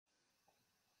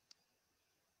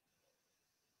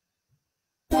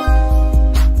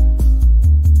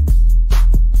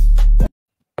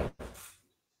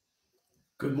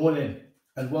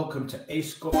and welcome to A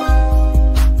Scott.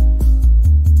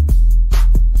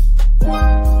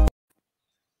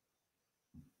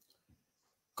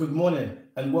 Good morning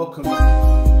and welcome.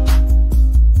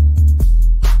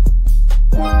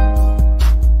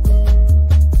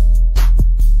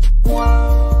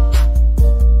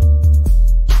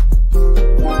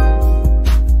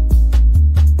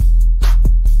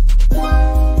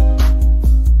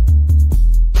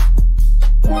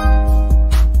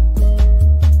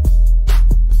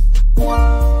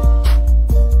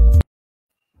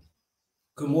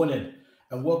 Good morning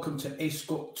and welcome to A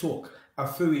Scott Talk, a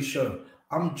Fui show.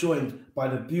 I'm joined by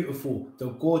the beautiful, the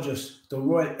gorgeous, the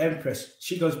royal empress.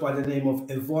 She goes by the name of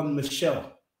Yvonne Michéle.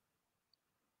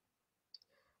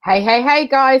 Hey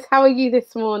guys, how are you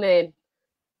this morning?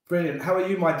 Brilliant. How are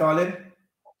you, my darling?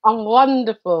 I'm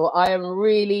wonderful. I am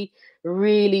really,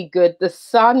 really good. The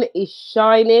sun is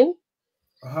shining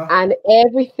and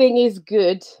everything is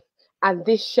good. And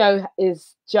this show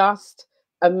is just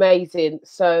amazing.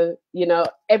 So, you know,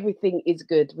 everything is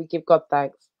good. We give God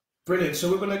thanks. Brilliant. So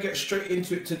we're going to get straight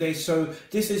into it today. So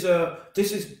this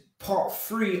is part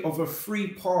 3 of a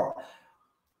 3-part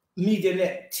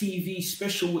MediaNet TV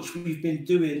special, which we've been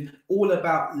doing all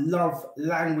about love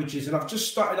languages. And I've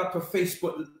just started up a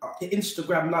Facebook,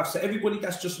 Instagram live. So everybody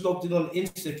that's just logged in on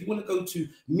Insta, if you want to go to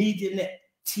MediaNet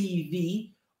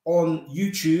TV on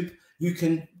YouTube, you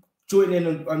can join in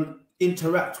and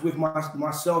interact with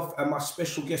myself and my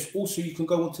special guest. Also, you can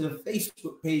go onto the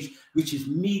Facebook page, which is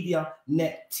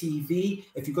MediaNet TV.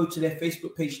 If you go to their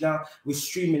Facebook page now, we're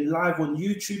streaming live on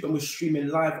YouTube and we're streaming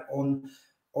live on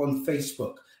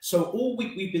Facebook. So all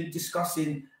week we've been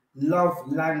discussing love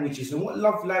languages, and what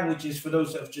love languages, for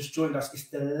those that have just joined us, is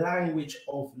the language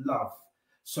of love.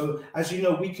 So as you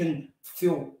know, we can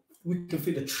feel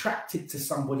attracted to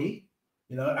somebody,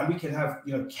 you know, and we can have,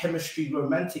 you know, chemistry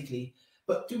romantically.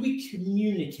 But do we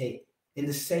communicate in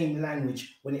the same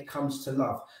language when it comes to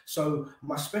love? So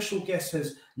my special guest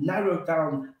has narrowed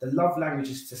down the love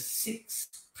languages to 6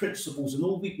 principles, and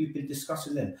all week we've been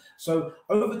discussing them. So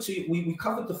over to you. We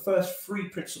covered the first 3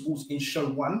 principles in show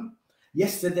 1.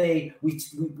 Yesterday, we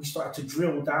started to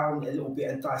drill down a little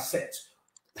bit and dissect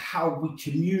how we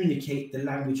communicate the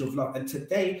language of love. And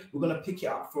today we're going to pick it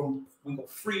up from, we've got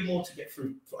 3 more to get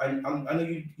through. I know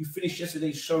you finished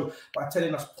yesterday's show by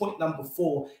telling us point number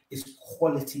 4 is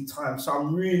quality time. So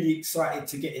I'm really excited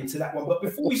to get into that one. But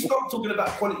before we start talking about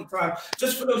quality time,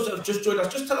 just for those that have just joined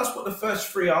us, just tell us what the first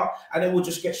 3 are, and then we'll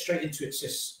just get straight into it,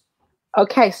 sis.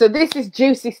 Okay, so this is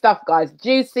juicy stuff, guys.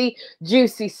 Juicy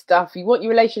stuff. You want your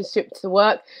relationship to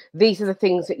work, these are the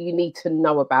things that you need to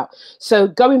know about. So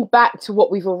going back to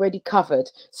what we've already covered.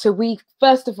 So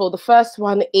first of all, the first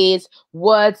one is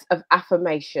words of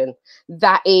affirmation.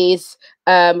 That is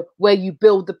where you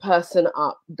build the person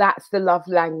up. That's the love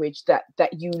language that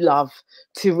you love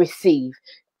to receive.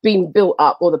 Being built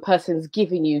up, or the person's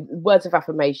giving you words of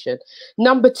affirmation.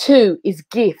 Number 2 is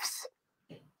gifts.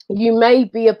 You may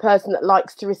be a person that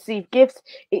likes to receive gifts.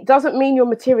 It doesn't mean you're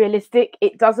materialistic.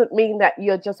 It doesn't mean that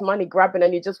you're just money grabbing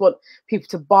and you just want people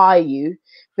to buy you.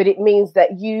 But it means that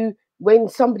when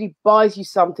somebody buys you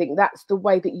something, that's the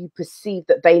way that you perceive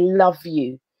that they love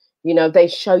you. You know, they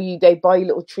show you, they buy you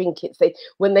little trinkets.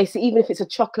 When they see, even if it's a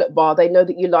chocolate bar, they know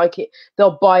that you like it.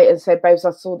 They'll buy it and say, babes,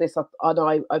 I saw this and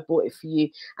I bought it for you.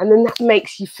 And then that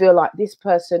makes you feel like this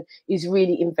person is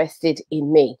really invested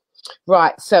in me.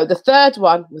 Right, so the third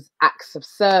one was acts of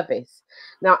service.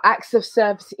 Now, acts of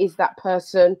service is that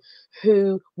person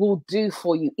who will do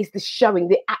for you, is the showing,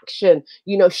 the action,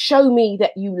 you know, show me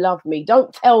that you love me.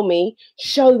 Don't tell me,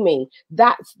 show me.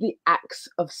 That's the acts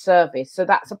of service. So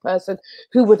that's a person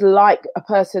who would like a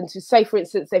person to say, for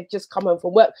instance, they've just come home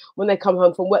from work. When they come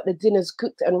home from work, the dinner's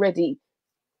cooked and ready.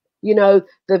 You know,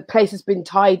 the place has been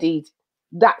tidied.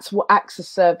 That's what acts of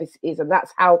service is, and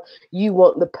that's how you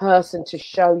want the person to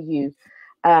show you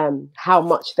how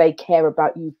much they care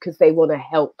about you, because they want to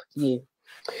help you.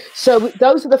 So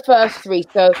those are the first 3.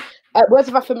 So words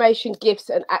of affirmation, gifts,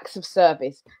 and acts of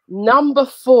service. Number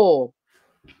 4,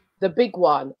 the big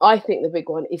one, I think the big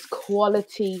one, is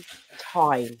quality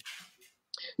time.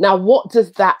 Now, what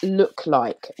does that look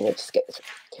like? Let me just get this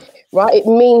right. It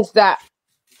means that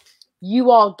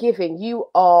you are giving, you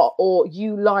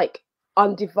like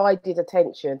undivided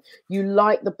attention. You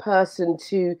like the person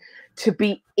to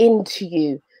be into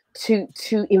you,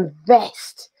 to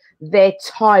invest their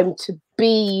time to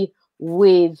be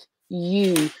with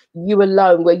you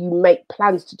alone, where you make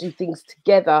plans to do things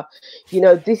together. You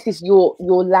know, this is your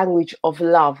language of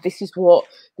love. This is what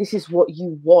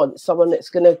you want. Someone that's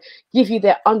going to give you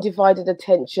their undivided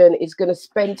attention, is going to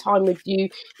spend time with you,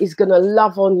 is going to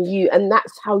love on you, and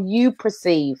that's how you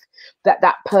perceive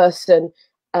that person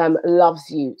loves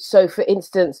you. So for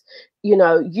instance, you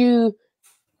know,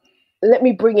 let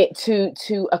me bring it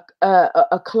to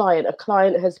a client. A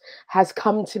client has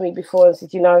come to me before and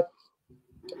said, you know,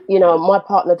 my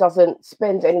partner doesn't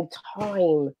spend any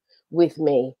time with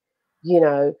me, you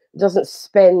know, doesn't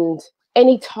spend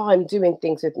any time doing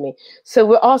things with me. So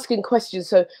we're asking questions.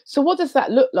 So what does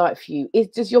that look like for you?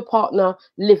 Does your partner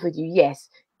live with you? Yes.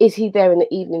 Is he there in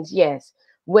the evenings? Yes.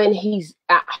 When he's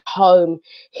at home,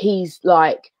 he's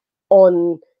like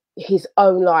on his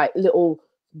own like little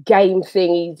game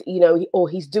thing. He's, you know, or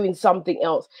he's doing something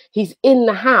else. He's in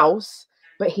the house,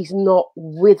 but he's not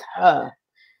with her.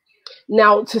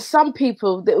 Now, to some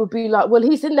people, that would be like, well,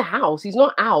 he's in the house. He's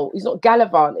not out. He's not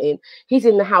gallivanting. He's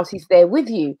in the house. He's there with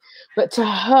you. But to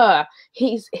her,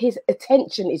 his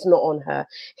attention is not on her.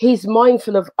 He's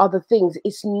mindful of other things.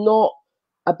 It's not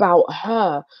about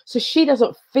her. So she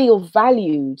doesn't feel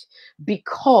valued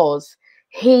because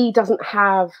he doesn't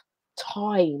have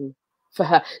time for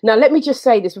her. Now, let me just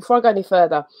say this before I go any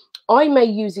further. I may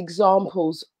use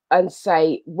examples and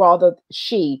say rather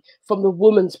she from the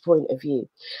woman's point of view.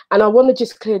 And I want to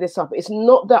just clear this up. It's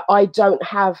not that I don't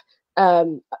have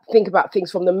think about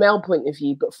things from the male point of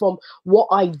view, but from what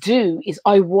I do is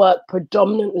I work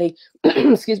predominantly,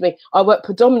 excuse me, I work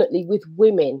predominantly with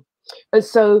women. And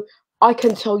so I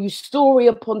can tell you story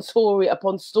upon story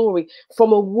upon story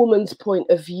from a woman's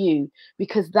point of view,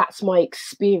 because that's my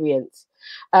experience.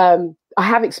 I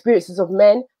have experiences of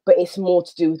men, but it's more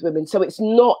to do with women. So it's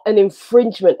not an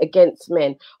infringement against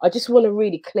men. I just want to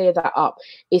really clear that up.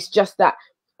 It's just that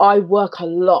I work a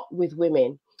lot with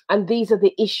women, and these are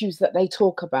the issues that they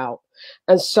talk about.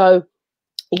 And so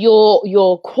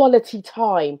your quality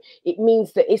time, it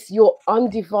means that it's your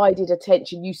undivided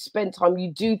attention. You spend time,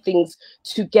 you do things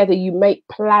together, you make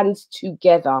plans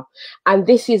together. And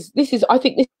this is I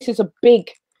think this is a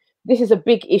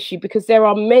big issue, because there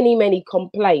are many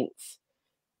complaints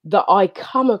that I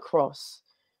come across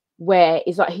where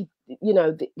it's like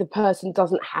the person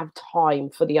doesn't have time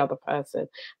for the other person,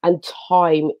 and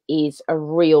time is a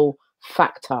real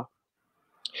factor.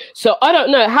 So I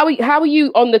don't know, how are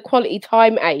you on the quality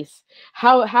time, Ace?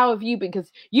 How have you been?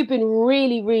 Because you've been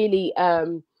really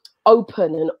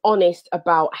open and honest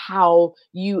about how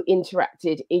you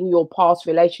interacted in your past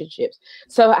relationships.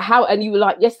 So and you were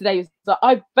like yesterday, you were like,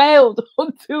 I failed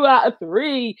on 2 out of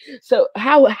 3. So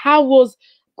how was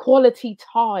quality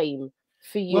time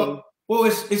for you? Well,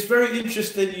 it's very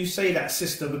interesting you say that,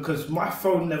 sister, because my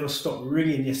phone never stopped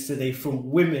ringing yesterday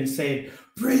from women saying,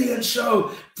 brilliant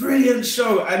show,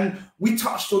 and we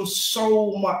touched on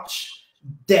so much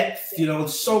depth,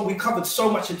 so we covered so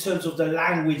much in terms of the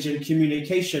language and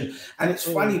communication. And it's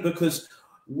funny because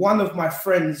one of my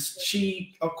friends,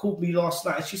 she called me last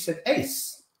night and she said,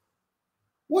 Ace,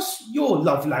 what's your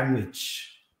love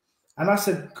language? And I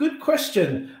said, good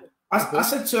question. I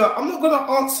said to her, I'm not going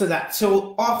to answer that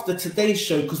till after today's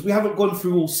show, because we haven't gone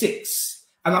through all 6.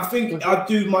 And I think I'd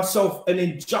do myself an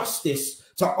injustice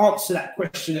to answer that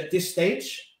question at this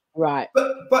stage. Right.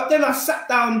 But then I sat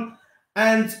down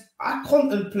and I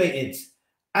contemplated,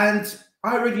 and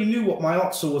I already knew what my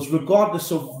answer was,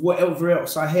 regardless of whatever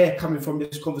else I hear coming from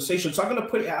this conversation. So I'm going to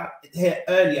put it out here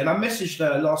early. And I messaged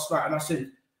her last night and I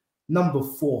said, number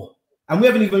 4. And we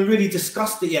haven't even really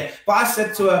discussed it yet. But I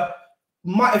said to her,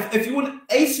 if you want,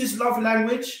 Ace's love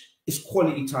language is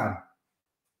quality time.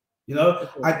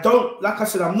 I don't, like I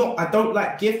said, I don't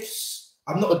like gifts.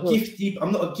 I'm not a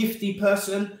gifty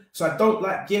person, so I don't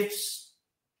like gifts.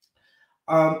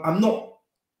 I'm not,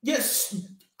 yes,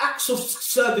 acts of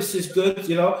service is good,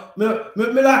 me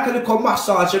like a little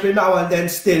massage every now and then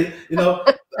still,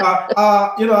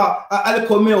 a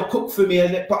little meal cook for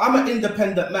me, but I'm an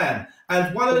independent man.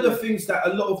 And one of the things that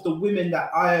a lot of the women that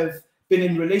I have been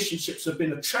in relationships have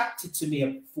been attracted to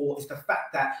me for is the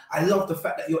fact that I love the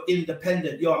fact that you're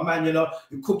independent. You're a man,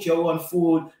 you cook your own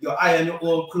food, you iron your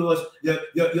own clothes, you're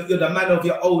the man of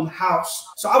your own house.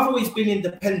 So I've always been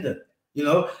independent,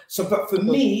 So, but for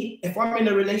me, if I'm in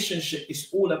a relationship, it's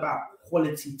all about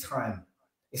quality time.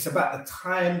 It's about the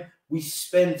time we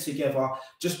spend together,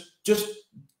 just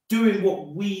doing what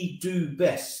we do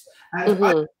best. And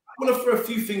I want to throw a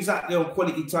few things out there on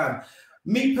quality time.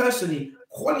 Me personally,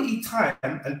 quality time,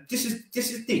 and this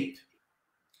is deep.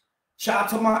 Shout out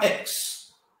to my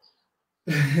ex.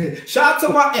 Shout out to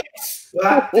my ex.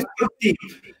 Right? This is deep,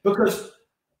 because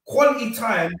quality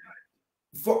time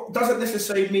doesn't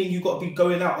necessarily mean you got to be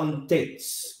going out on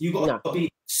dates. You got No. to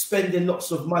be spending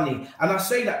lots of money. And I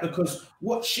say that because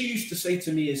what she used to say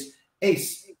to me is,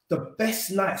 Ace, the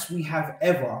best nights we have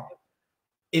ever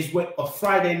is with a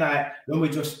Friday night when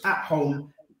we're just at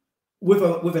home with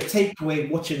a takeaway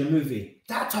watching a movie.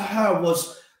 That to her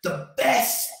was the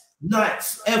best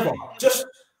nights ever. Just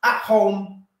at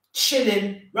home,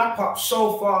 chilling, wrap up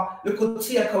sofa, little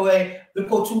takeaway,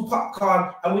 little two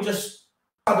popcorn, and we just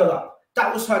cuddle up.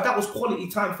 That was her. That was quality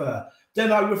time for her.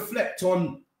 Then I reflect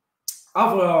on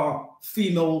other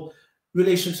female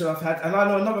relationships I've had, and I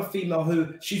know another female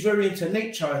who she's very into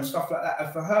nature and stuff like that.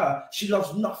 And for her, she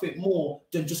loves nothing more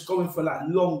than just going for like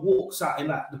long walks out in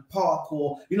like the park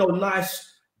or nice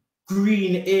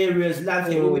green areas,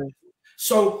 landscape.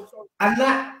 So, and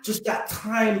that just that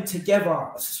time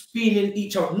together, feeling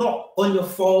each other, not on your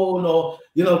phone or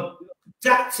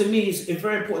that to me is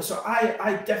very important. So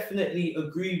I definitely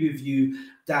agree with you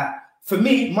that for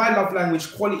me, my love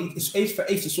language, quality, is Ace for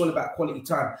Ace, it's all about quality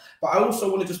time. But I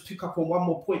also want to just pick up on one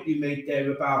more point you made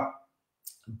there about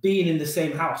being in the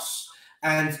same house.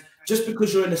 And just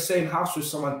because you're in the same house with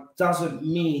someone doesn't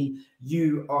mean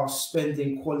you are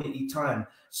spending quality time.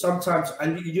 Sometimes,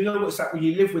 and you know what it's like when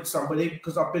you live with somebody,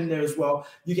 because I've been there as well,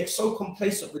 you get so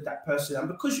complacent with that person. And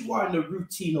because you are in the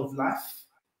routine of life,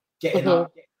 getting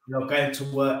up, going to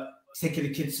work, taking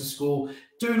the kids to school,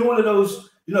 doing all of those,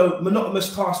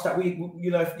 monotonous tasks that we,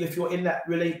 if you're in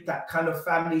that kind of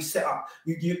family setup,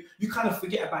 you kind of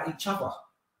forget about each other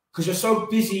because you're so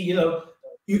busy. You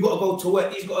got to go to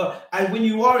work. He's got to, and when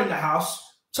you are in the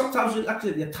house, sometimes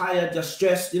you're tired, you're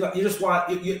stressed. You just want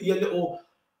your little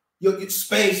your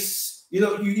space.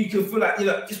 You can feel like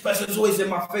this person's always in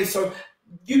my face, so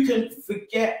you can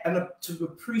forget and to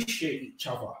appreciate each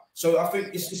other. So I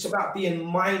think it's about being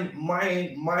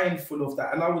mindful of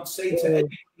that. And I would say to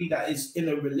anybody that is in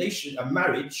a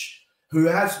marriage, who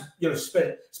has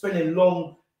spending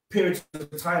long periods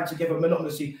of time together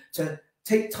monotonously, to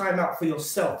take time out for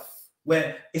yourself,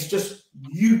 where it's just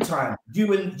you time,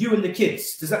 you and the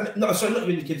kids. Does that no? Sorry, not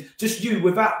you and the kids, just you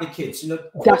without the kids.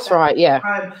 That's right. Yeah.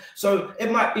 Time. So it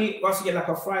might be once again like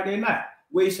a Friday night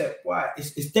where you say, "Why?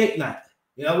 It's date night."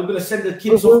 We're gonna send the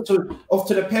kids off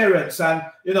to the parents, and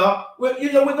we're gonna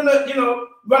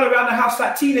run around the house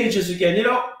like teenagers again.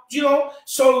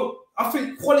 So I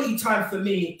think quality time for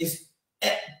me is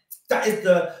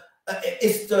the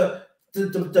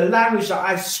language that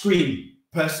I scream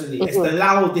personally. It's the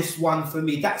loudest one for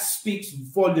me. That speaks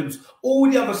volumes.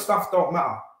 All the other stuff don't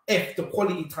matter if the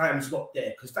quality time's not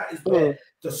there, because that is where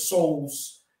the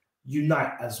souls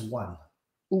unite as one.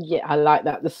 Yeah, I like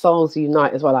that. The souls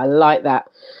unite as well. I like that.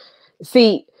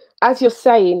 See, as you're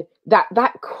saying, that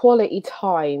quality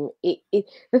time,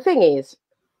 the thing is,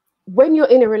 when you're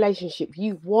in a relationship,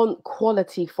 you want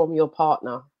quality from your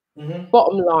partner.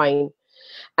 Bottom line.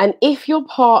 And if your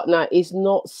partner is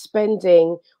not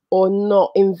spending or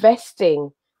not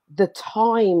investing the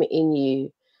time in you,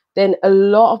 then a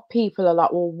lot of people are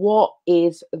like, well, what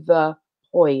is the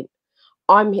point?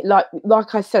 I'm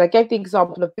like I said, I gave the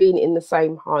example of being in the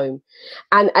same home,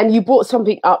 and you brought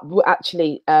something up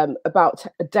actually about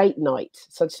a date night.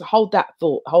 So just hold that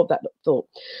thought.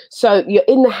 So you're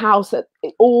in the house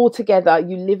all together.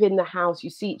 You live in the house. You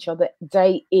see each other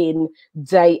day in,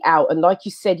 day out, and like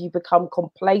you said, you become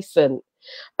complacent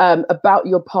about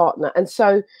your partner. And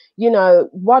so,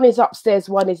 one is upstairs,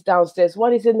 one is downstairs,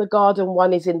 one is in the garden,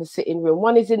 one is in the sitting room,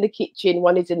 one is in the kitchen,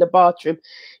 one is in the bathroom.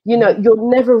 You're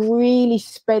never really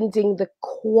spending the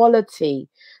quality,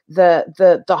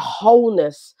 the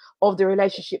wholeness of the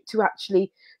relationship to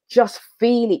actually just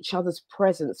feel each other's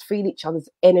presence, feel each other's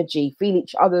energy, feel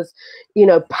each other's,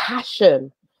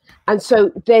 passion. And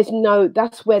so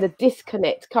that's where the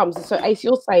disconnect comes. And so Ace,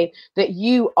 you're saying that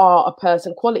you are a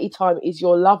person, quality time is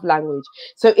your love language.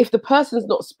 So if the person's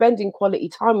not spending quality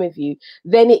time with you,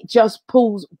 then it just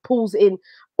pulls in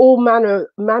all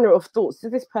manner of thoughts.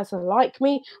 Does this person like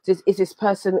me? Is this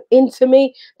person into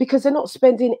me? Because they're not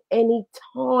spending any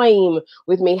time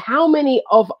with me. How many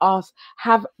of us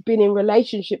have been in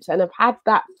relationships and have had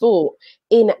that thought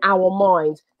in our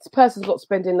minds? This person's not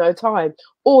spending no time.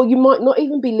 Or you might not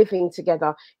even be living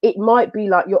together. It might be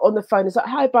like you're on the phone. It's like,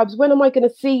 hi, Babs, when am I going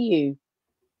to see you?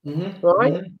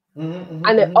 Right?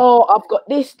 I've got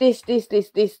this to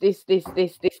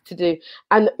do.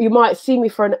 And you might see me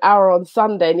for an hour on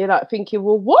Sunday and you're like thinking,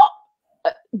 well, what?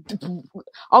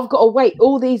 I've got to wait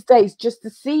all these days just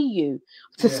to see you,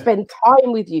 to spend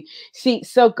time with you. See,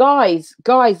 so guys,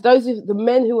 those of the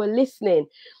men who are listening,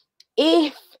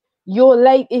 if you're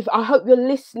late, I hope you're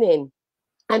listening.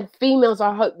 And females,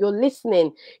 I hope you're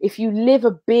listening. If you live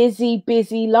a busy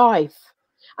life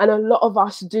And a lot of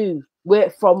us do. We're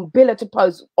from pillar to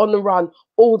post, on the run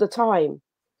all the time.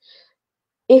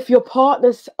 If your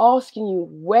partner's asking you,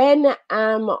 when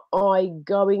am I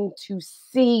going to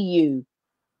see you?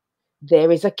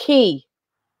 There is a key.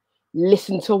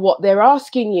 Listen to what they're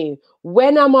asking you.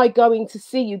 When am I going to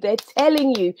see you? They're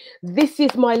telling you, this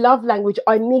is my love language.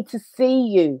 I need to see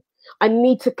you. I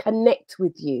need to connect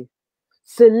with you.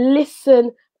 So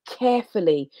listen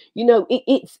carefully. You know,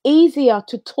 it's easier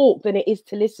to talk than it is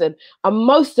to listen. And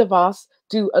most of us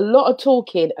do a lot of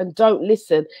talking and don't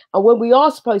listen. And when we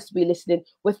are supposed to be listening,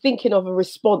 we're thinking of a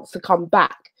response to come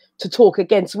back to talk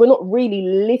again. So we're not really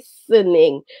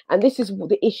listening. And this is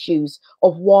the issues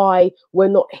of why we're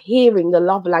not hearing the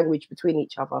love language between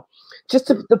each other. Just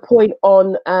to the point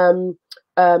on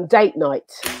date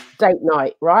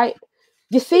night, right?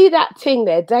 You see that thing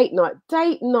there, date night?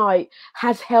 Date night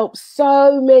has helped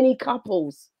so many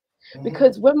couples.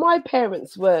 Because when my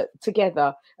parents were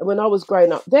together and when I was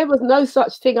growing up, there was no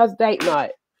such thing as date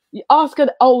night. You ask an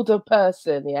older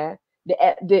person, yeah,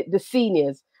 the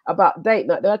seniors about date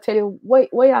night, they'll tell you, wait,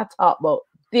 we are talking about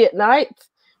date night.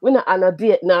 We're not on a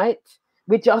date night.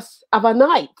 We just have a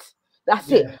night. That's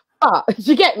it. But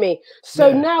you get me?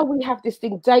 So now we have this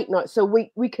thing, date night. So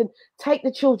we can take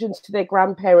the children to their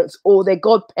grandparents or their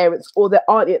godparents or their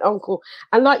auntie and uncle.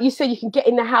 And like you said, you can get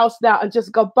in the house now and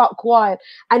just go buck quiet.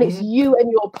 And it's you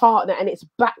and your partner. And it's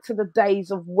back to the days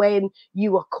of when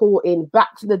you were courting,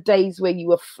 back to the days where you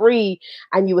were free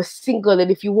and you were single.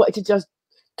 And if you wanted to just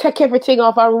take everything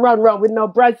off and run with no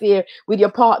brassiere with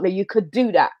your partner, you could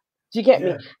do that. Do you get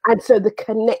me? And so the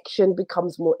connection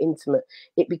becomes more intimate.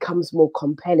 It becomes more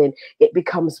compelling. It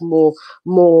becomes more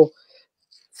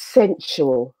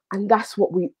sensual. And that's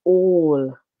what we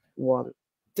all want.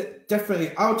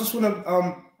 Definitely. I just want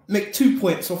to make 2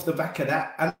 points off the back of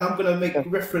that. And I'm going to make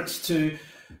reference to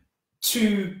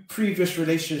 2 previous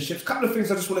relationships. A couple of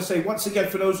things I just want to say. Once again,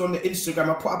 for those on the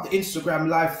Instagram, I put up the Instagram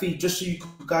live feed just so you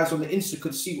guys on the Insta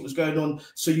could see what was going on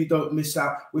so you don't miss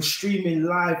out. We're streaming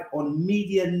live on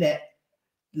MediaNet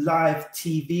Live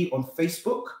TV on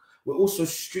Facebook. We're also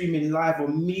streaming live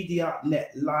on MediaNet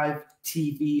Live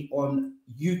TV on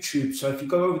YouTube. So if you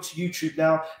go over to YouTube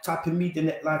now, type in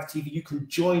MediaNet Live TV, you can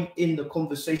join in the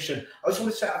conversation. I just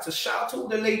want to shout out to all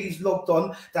the ladies logged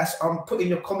on that's putting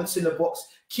your comments in the box.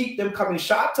 Keep them coming.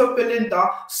 Shout out to Belinda.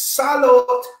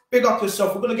 Salute. Big up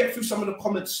yourself. We're going to get through some of the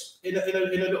comments in a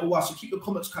little while, so keep the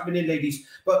comments coming in, ladies.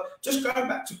 But just going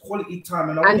back to quality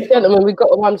time. And gentlemen, we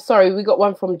got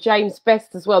one from James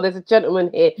Best as well. There's a gentleman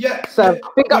here. Yeah. So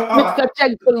big up Mr.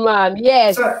 Gentleman.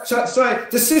 Yes. Sorry,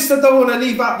 the sister don't want to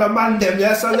leave out the man them,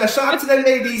 yeah? So shout out to the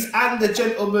ladies and the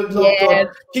gentlemen.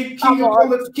 Yes. Keep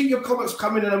your comments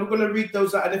coming in, and we're going to read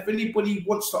those out. And if anybody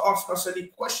wants to ask us any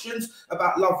questions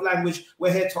about love language,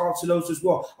 we're here to answer those as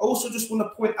well. I also just want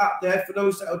to point out there, for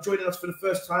those that are joining us for the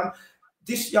first time,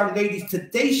 this young lady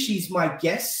today, she's my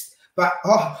guest, but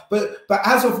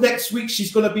as of next week,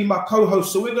 she's going to be my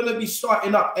co-host. So we're going to be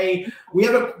starting up we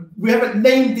haven't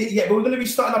named it yet, but we're going to be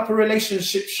starting up a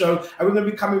relationship show, and we're going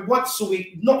to be coming once a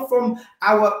week, not from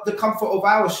the comfort of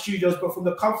our studios, but from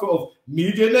the comfort of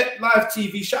MediaNet Live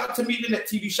TV. Shout out to MediaNet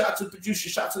TV, shout out to the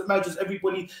producers, shout out to the managers,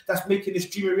 everybody that's making this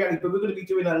dream a reality. But we're going to be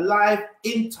doing a live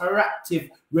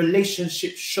interactive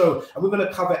relationship show, and we're going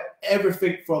to cover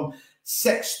everything from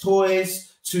sex toys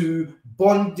to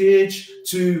bondage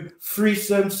to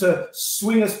threesomes to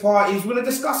swingers parties. We're going to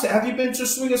discuss it. Have you been to a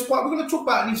swingers party? We're going to talk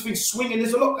about these things, swinging.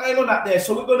 There's a lot going on out there.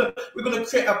 So we're going to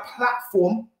create a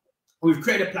platform. We've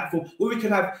created a platform where we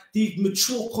can have these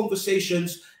mature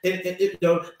conversations, and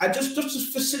just to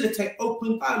facilitate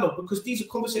open dialogue, because these are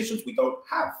conversations we don't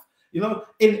have,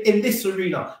 in this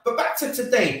arena. But back to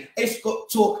today, Ace Got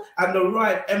Talk and the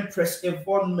Riot Empress,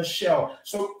 Yvonne Michéle.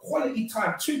 So quality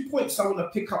time, 2 points I want to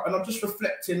pick up, and I'm just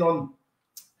reflecting on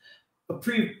a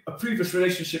previous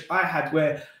relationship I had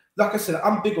where, like I said,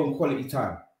 I'm big on quality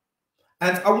time.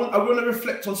 And I want to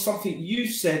reflect on something you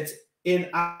said in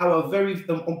our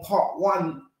on part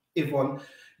 1, Yvonne.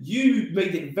 You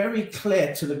made it very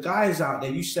clear to the guys out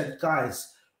there. You said,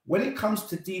 guys, when it comes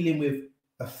to dealing with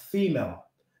a female,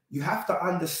 you have to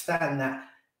understand that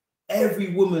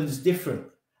every woman's different,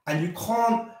 and you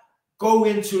can't go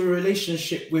into a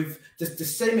relationship with the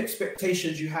same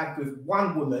expectations you had with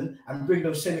one woman and bring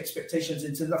those same expectations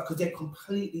into love, because they're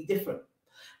completely different.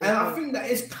 And I think that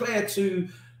is clear to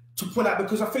point out,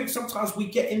 because I think sometimes we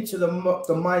get into the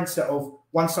mindset of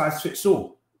one size fits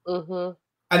all.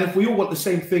 And if we all want the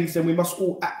same things, then we must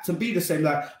all act and be the same.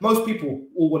 Like most people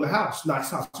all want a house, nice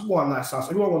house. Everyone want a nice house.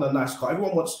 Everyone want a nice car.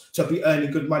 Everyone wants to be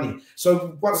earning good money.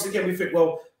 So once again, we think,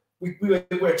 well,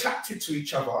 we're attracted to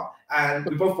each other, and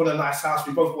we both want a nice house,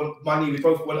 we both want money, we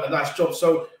both want a nice job.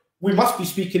 So we must be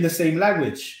speaking the same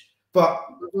language. But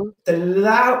the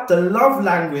love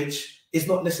language is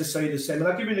not necessarily the same. And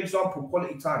I'll give you an example: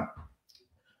 quality time.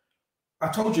 I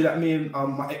told you that me and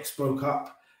my ex broke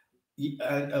up,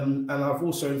 and I've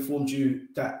also informed you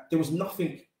that there was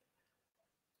nothing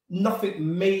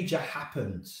major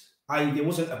happened. There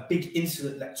wasn't a big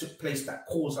incident that took place that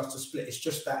caused us to split. It's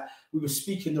just that we were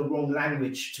speaking the wrong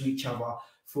language to each other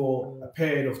for a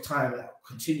period of time, and that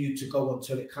continued to go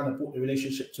until it kind of brought the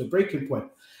relationship to a breaking point.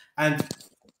 And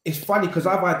it's funny because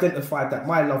I've identified that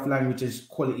my love language is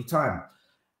quality time.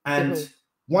 And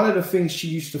one of the things she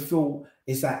used to feel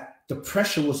is that the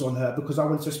pressure was on her because I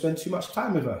wanted to spend too much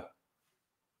time with her.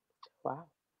 Wow.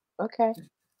 Okay.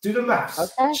 Do the maths.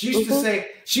 Okay. She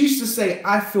used to say,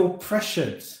 I feel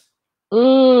pressured.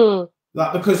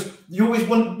 Like, because you always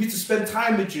want me to spend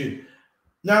time with you.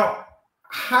 Now,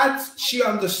 had she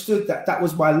understood that that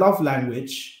was my love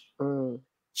language,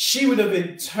 she would have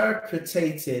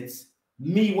interpreted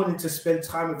me wanting to spend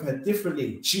time with her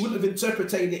differently. She wouldn't have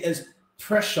interpreted it as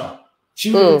pressure.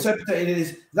 She would have interpreted it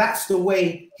as that's the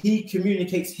way he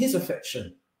communicates his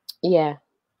affection. Yeah.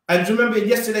 And remember in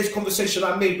yesterday's conversation,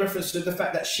 I made reference to the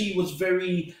fact that she was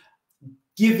very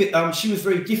she was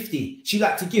very gifty. She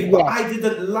liked to give, but I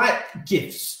didn't like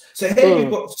gifts. So here we've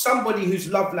got somebody whose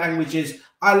love language is,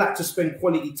 I like to spend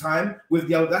quality time with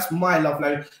the other. That's my love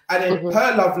language. And then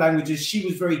her love language is she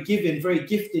was very giving, very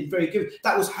gifted, very giving.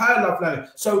 That was her love language.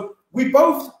 So we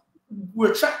both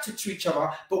were attracted to each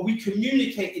other, but we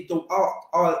communicated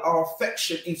our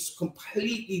affection in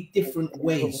completely different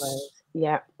ways.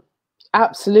 Yeah,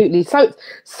 absolutely. So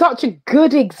such a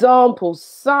good example,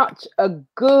 such a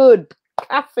good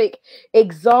classic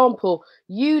example.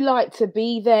 You like to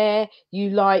be there, you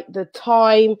like the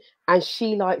time, and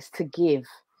she likes to give.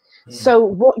 So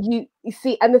what you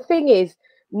see, and the thing is,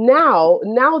 now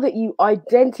that you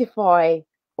identify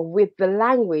with the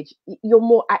language, you're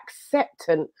more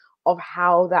acceptant of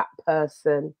how that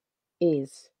person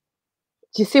is.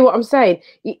 Do you see what I'm saying?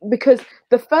 Because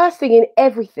the first thing in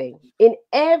everything in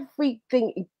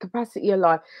capacity of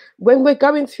life, when we're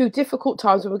going through difficult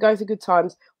times, when we're going through good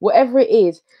times, whatever it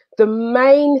is, the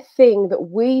main thing that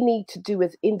we need to do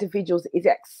as individuals is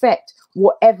accept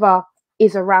whatever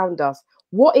is around us.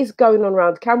 What is going on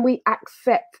around? Can we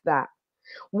accept that?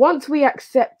 Once we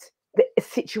accept the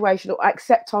situation, or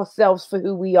accept ourselves for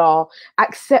who we are,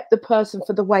 accept the person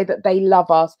for the way that they love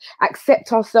us,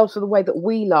 accept ourselves for the way that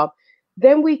we love,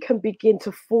 then we can begin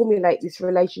to formulate this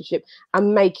relationship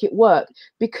and make it work.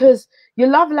 Because your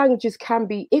love languages can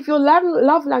be, if your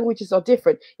love languages are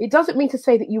different, it doesn't mean to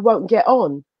say that you won't get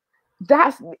on.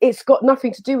 It's got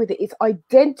nothing to do with it. It's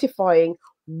identifying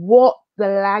what the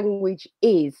language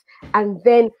is, and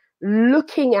then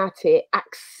looking at it,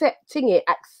 accepting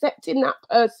that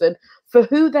person for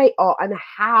who they are and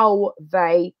how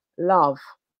they love.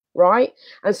 Right?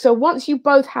 And so once you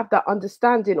both have that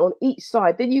understanding on each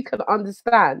side, then you can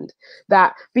understand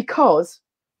that, because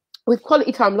with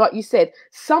quality time, like you said,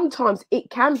 sometimes it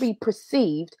can be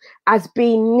perceived as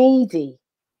being needy.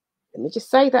 Let me just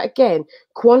say that again.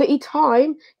 Quality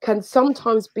time can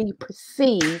sometimes be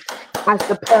perceived as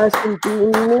the person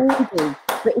being needy,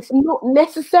 but it's not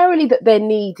necessarily that they're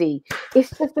needy. It's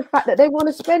just the fact that they want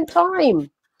to spend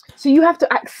time. So you have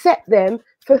to accept them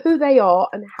for who they are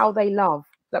and how they love.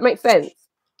 That makes sense.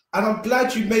 And I'm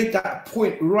glad you made that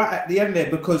point right at the end there,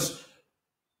 because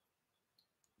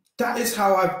that is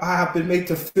how I have been made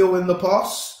to feel in the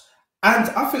past. And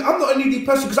I think I'm not a needy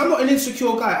person because I'm not an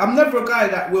insecure guy. I'm never a guy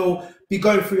that will be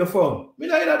going through your phone. You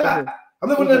know that. I'm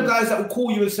not one of them guys that will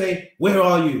call you and say, where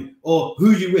are you? Or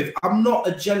who you with? I'm not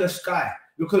a jealous guy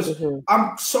because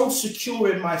I'm so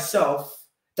secure in myself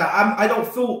that I don't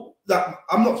feel that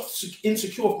I'm not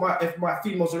insecure if my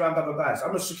females around other guys.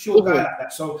 I'm a secure guy like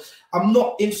that. So I'm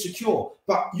not insecure,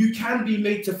 but you can be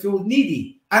made to feel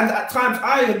needy. And at times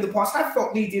in the past, have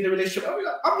felt needy in a relationship. I mean,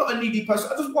 I'm not a needy person.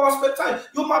 I just want to spend time.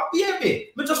 You're my baby.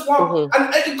 But just want,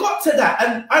 and it got to that.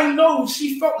 And I know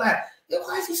she felt like,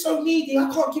 why is he so needy?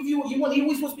 I can't give you what you want. He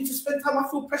always wants me to spend time. I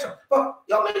feel pressure. But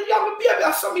yo, man, I'm a baby.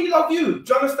 That's somebody love you.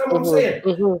 Do you understand what I'm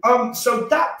saying? So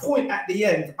that point at the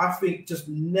end, I think just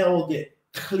nailed it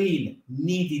clean.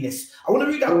 Neediness. I want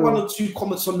to read out one or two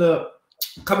comments on the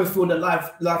coming through on the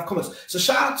live comments. So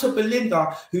shout out to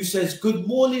Belinda, who says, good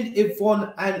morning,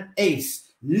 Yvonne and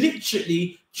Ace.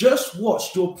 Literally just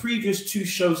watched your previous 2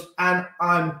 shows and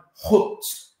I'm hooked.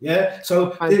 Yeah,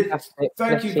 so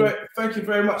thank you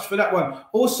very much for that one.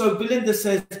 Also, Belinda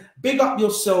says, big up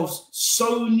yourselves,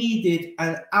 so needed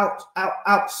and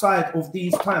outside of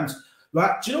these times.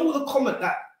 Right? Do you know what the comment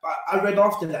that I read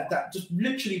after that just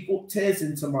literally brought tears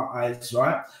into my eyes,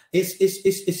 right?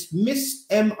 It's Miss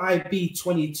MIB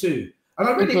 22. And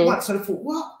I read it once and I thought,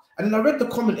 what? And then I read the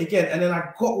comment again, and then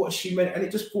I got what she meant, and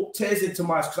it just brought tears into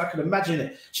my eyes because I could imagine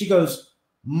it. She goes,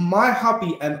 my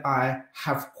hubby and I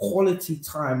have quality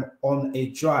time on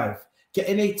a drive,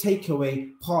 getting a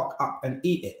takeaway, park up and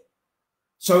eat it.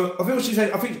 So I think what she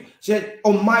said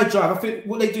on my drive, I think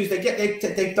what they do is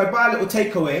they buy a little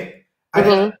takeaway and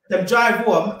then they drive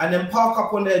home and then park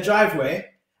up on their driveway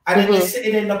and then they're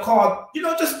sitting in the car, you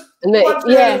know, just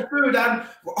food and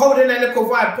holding their little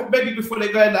vibe, maybe before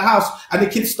they go in the house and the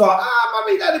kids start,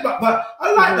 mommy, daddy, but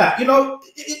I like that, you know.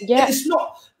 It's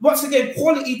not, once again,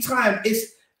 quality time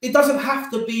it doesn't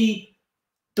have to be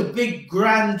the big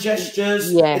grand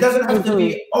gestures. It doesn't have to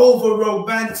be over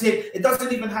romantic. It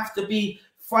doesn't even have to be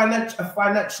a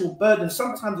financial burden.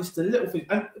 Sometimes it's the little things,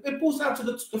 and it boils down to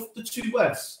the two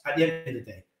words at the end of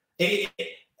the day: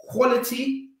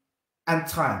 quality and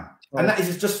time. And that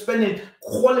is just spending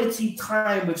quality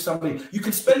time with somebody. You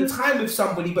can spend time with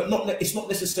somebody, but it's not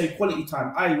necessarily quality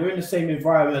time. We're in the same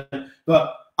environment,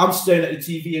 but I'm staring at the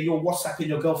TV and you're WhatsApping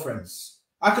your girlfriends.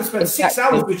 I can spend 6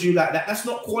 hours with you like that. That's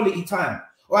not quality time.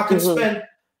 Or I can spend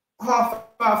half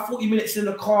hour, 40 minutes in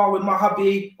the car with my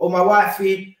hubby or my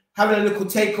wifey, having a little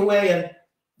takeaway and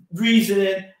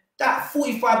reasoning. That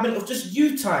 45 minutes of just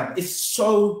you time is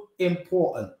so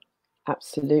important.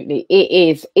 Absolutely. It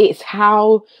is. It's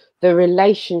how the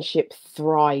relationship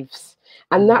thrives.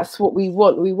 And that's what we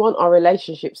want. We want our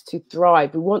relationships to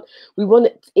thrive. We want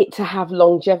it to have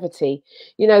longevity.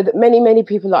 You know, that many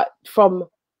people, like, from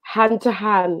hand to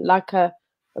hand, like a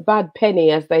bad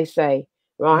penny, as they say,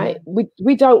 right?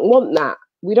 We don't want that.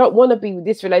 We don't want to be with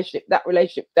this relationship, that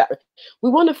relationship, that.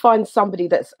 We want to find somebody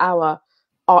that's our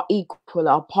equal,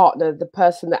 our partner, the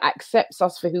person that accepts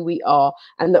us for who we are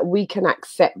and that we can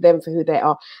accept them for who they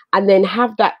are, and then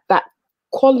have that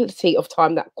quality of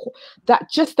time, that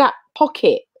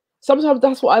pocket. Sometimes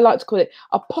that's what I like to call it,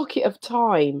 a pocket of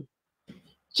time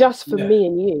just for me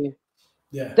and you.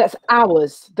 That's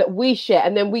ours, that we share,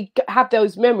 and then we have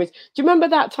those memories. Do you remember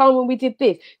that time when we did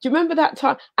this? Do you remember that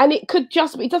time? And it could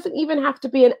just be, it doesn't even have to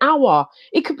be an hour,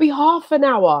 it could be half an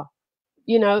hour,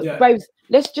 you know. Babes,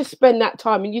 let's just spend that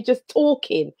time and you're just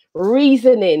talking,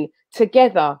 reasoning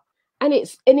together, and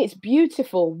it's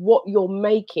beautiful what you're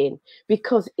making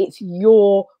because it's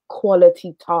your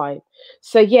quality time.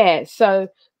 So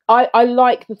I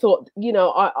like the thought, you know,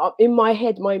 I in my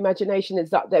head, my imagination is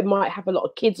that they might have a lot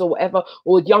of kids or whatever,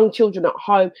 or young children at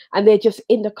home, and they're just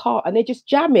in the car and they're just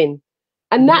jamming.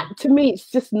 And that, to me, it's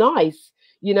just nice.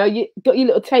 You know, you got your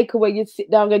little takeaway, you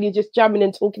sit down and you're just jamming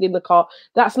and talking in the car.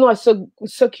 That's nice. So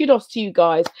kudos to you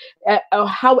guys.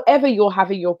 However you're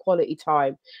having your quality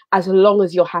time, as long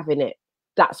as you're having it,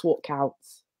 that's what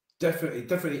counts.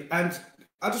 Definitely. And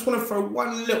I just want to throw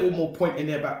one little more point in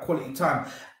there about quality time.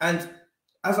 And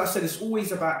as I said, it's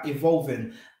always about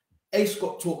evolving.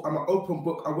 Scott talk, I'm an open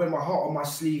book. I wear my heart on my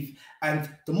sleeve. And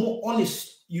the more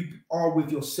honest you are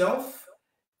with yourself,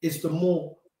 is the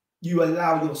more you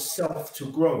allow yourself to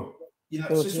grow. You know,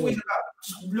 so it's always about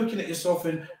just looking at yourself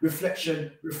in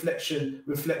reflection.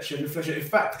 In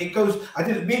fact, it goes, I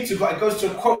didn't mean to, but it goes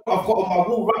to a quote I've got on my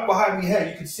wall right behind me here.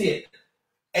 You can see it.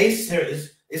 Here it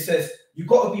is. It says, you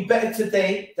got to be better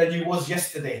today than you was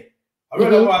yesterday. I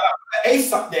read about that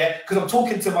Ace up there because I'm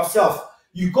talking to myself.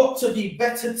 You got to be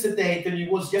better today than you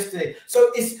was yesterday.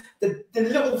 So it's the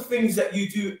little things that you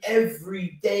do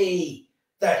every day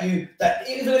that even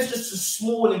if it's just a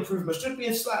small improvement, should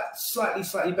be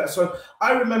slightly better. So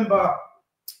I remember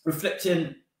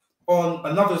reflecting on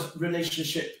another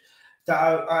relationship that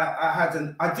I had,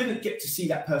 and I didn't get to see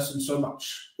that person so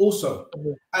much also.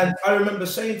 And I remember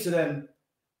saying to them,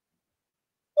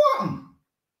 what?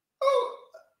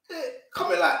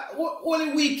 Coming like all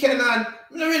the weekend and I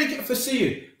don't really get to see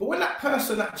you. But when that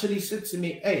person actually said to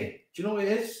me, hey, do you know what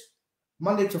it is?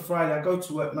 Monday to Friday, I go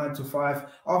to work 9 to 5.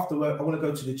 After work, I want to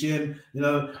go to the gym. You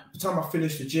know, the time I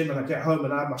finish the gym and I get home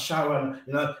and I have my shower and,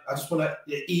 you know, I just want to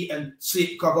eat and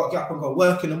sleep because I've got to get up and go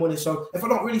work in the morning. So if I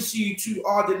don't really see you too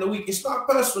hard in the week, it's not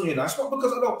personal, you know. It's not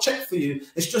because I don't check for you.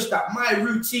 It's just that my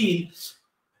routine,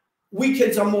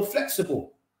 weekends are more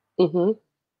flexible.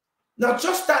 Now,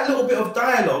 just that little bit of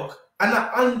dialogue and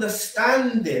that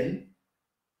understanding,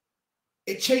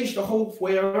 it changed the whole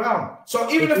way around. So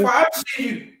even if I see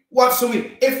you once a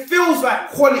week, it feels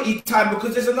like quality time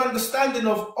because there's an understanding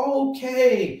of,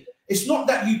 okay, it's not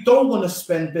that you don't want to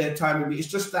spend bare time with me. It's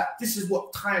just that this is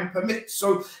what time permits.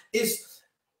 So it's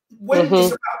when it's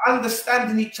about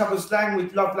understanding each other's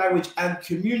language, love language, and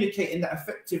communicating that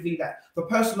effectively, that the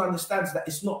person understands that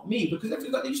it's not me, because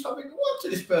everything like you start thinking, what to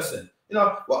this person? You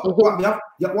know, what me have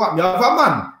a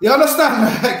man? You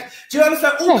understand? Like, do you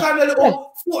understand? All kind of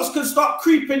little thoughts can start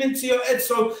creeping into your head.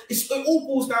 So it all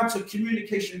boils down to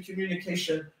communication,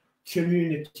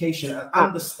 and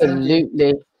understanding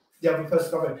the other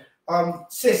person.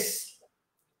 Sis,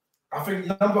 I think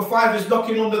number 5 is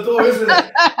knocking on the door, isn't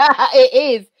it?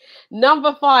 It is.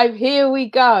 Number 5, here we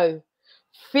go.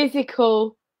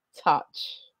 Physical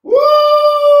touch. Woo!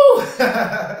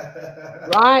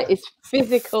 Right? It's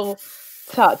physical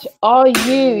touch.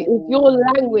 Is your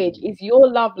language, is your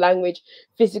love language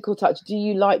physical touch? Do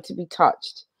you like to be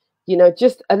touched? You know,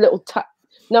 just a little touch.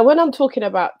 Now, when I'm talking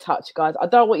about touch, guys, I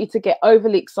don't want you to get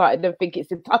overly excited and think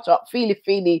it's a touch up,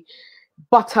 feely,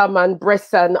 butter man,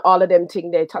 breasts and all of them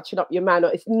thing there, touching up your man.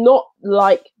 It's not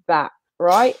like that,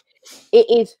 right? It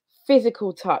is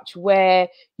physical touch where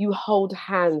you hold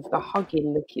hands, the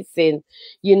hugging, the kissing,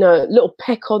 you know, little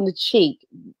peck on the cheek.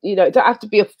 You know, it don't have to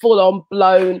be a full-on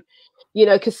blown, you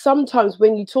know, because sometimes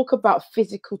when you talk about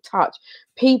physical touch,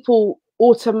 people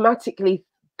automatically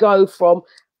go from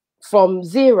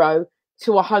 0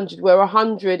 to 100, where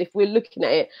 100, if we're looking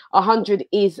at it, 100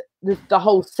 is the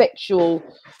whole sexual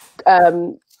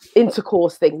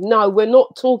intercourse thing. No, we're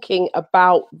not talking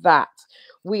about that.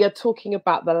 We are talking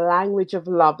about the language of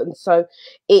love. And so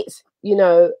it's, you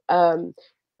know,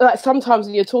 like sometimes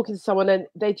when you're talking to someone and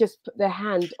they just put their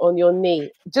hand on your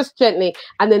knee, just gently,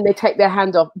 and then they take their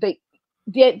hand off.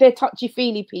 They're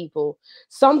touchy-feely people.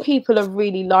 Some people are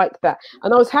really like that.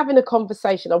 And I was having a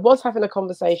conversation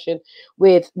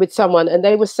with someone, and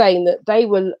they were saying that they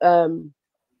were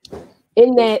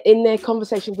in their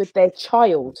conversation with their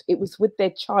child. It was with their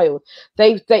child.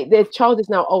 Their child is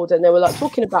now older, and they were like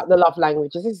talking about the love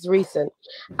languages. This is recent.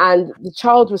 And the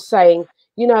child was saying,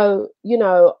 you know,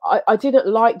 I didn't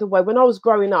like the way when I was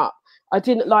growing up, I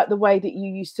didn't like the way that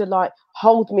you used to like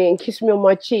hold me and kiss me on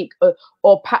my cheek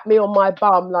or pat me on my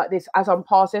bum like this as I'm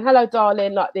passing. Hello,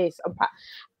 darling, like this.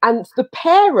 And the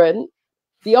parent,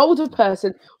 the older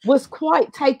person, was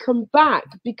quite taken back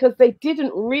because they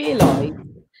didn't realize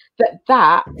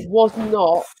that was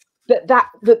not that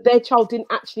their child didn't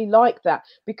actually like that,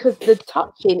 because the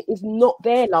touching is not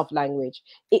their love language.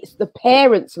 It's the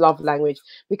parent's love language,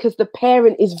 because the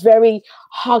parent is very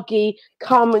huggy,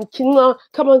 come on,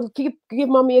 give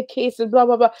mommy a kiss and blah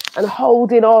blah blah, and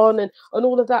holding on and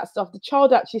all of that stuff. The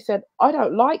child actually said, I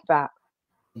don't like that.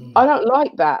 I don't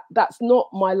like that. That's not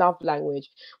my love language.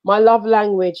 My love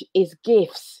language is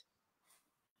gifts.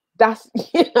 That's,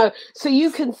 you know, so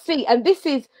you can see, and this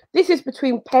is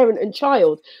between parent and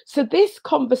child. So this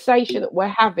conversation that we're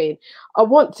having, I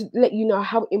want to let you know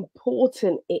how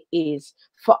important it is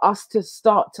for us to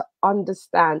start to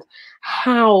understand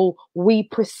how we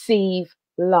perceive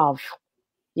love.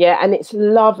 Yeah, and it's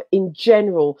love in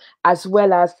general, as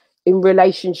well as in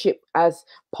relationship as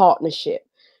partnership,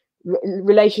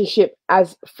 relationship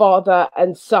as father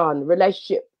and son,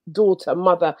 relationship daughter,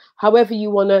 mother, however you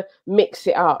want to mix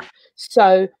it up.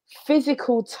 So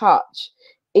physical touch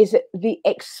is the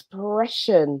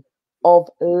expression of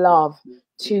love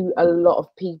to a lot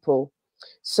of people.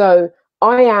 So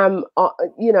I am,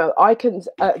 you know, I can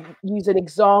use an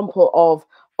example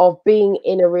of being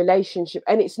in a relationship,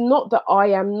 and it's not that I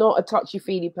am not a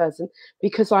touchy-feely person,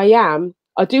 because I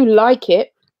do like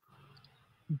it,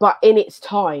 but in its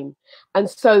time. And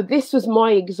so this was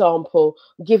my example,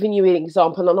 giving you an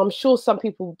example, and I'm sure some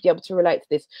people will be able to relate to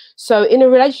this. So in a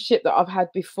relationship that I've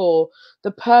had before,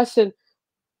 the person,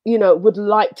 you know, would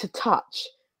like to touch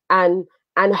and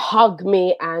hug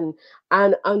me and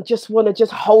just want to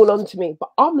just hold on to me.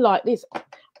 But I'm like this,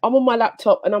 I'm on my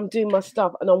laptop and I'm doing my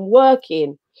stuff and I'm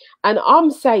working, and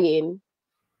I'm saying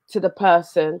to the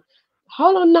person,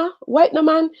 hold on now, wait no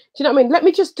man, do you know what I mean? Let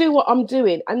me just do what I'm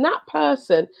doing. And that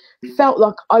person felt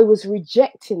like I was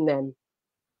rejecting them,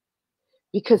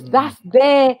 because that's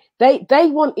they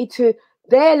wanted to,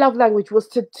 their love language was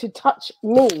to touch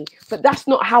me, but that's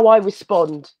not how I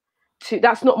respond to,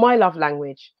 that's not my love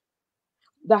language.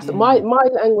 That's my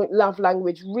language, love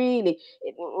language, really.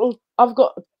 I've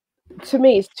got, to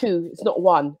me it's 2, it's not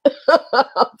 1.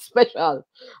 Special.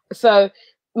 So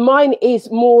mine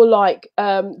is more like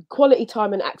quality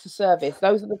time and acts of service.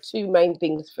 Those are the 2 main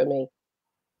things for me,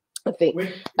 I think.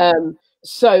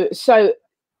 So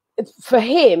for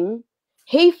him,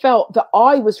 he felt that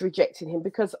I was rejecting him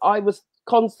because I was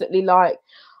constantly like,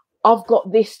 I've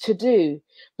got this to do.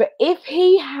 But if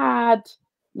he had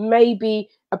maybe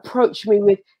approached me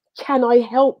with, can I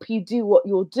help you do what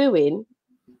you're doing?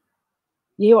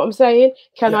 You hear what I'm saying?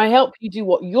 Can Yeah. I help you do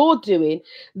what you're doing?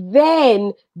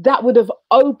 Then that would have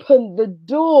opened the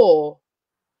door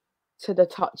to the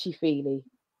touchy-feely. Does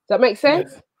that make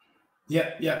sense?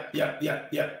 Yeah. So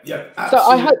I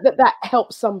Absolutely. hope that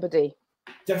helps somebody.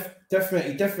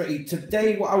 Definitely.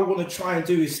 Today, what I want to try and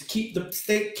do is keep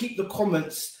the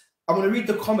comments. I'm going to read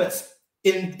the comments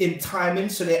in timing,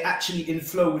 so they're actually in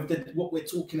flow with what we're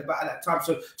talking about at that time.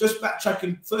 So just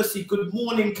backtracking. Firstly, good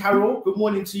morning, Carol. Good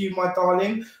morning to you, my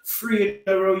darling. 3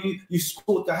 in a row, you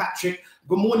scored the hat trick.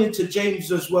 Good morning to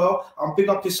James as well. Big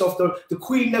up yourself. The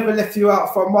Queen never left you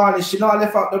out for Marley. She now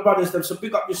left out the brothers them. So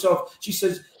big up yourself.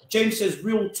 James says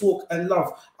real talk and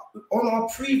love. On our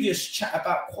previous chat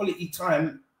about quality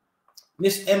time,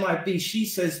 Miss MIB, she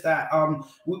says that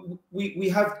we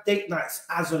have date nights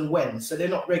as and when, so they're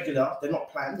not regular, they're not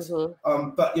planned,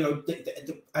 but you know,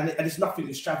 and it's nothing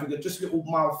extravagant, just little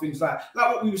mild things like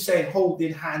what we were saying,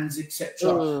 holding hands,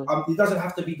 etc. It doesn't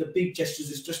have to be the big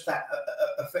gestures; it's just that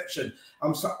affection.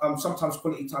 Sometimes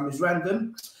quality time is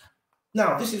random.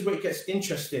 Now, this is where it gets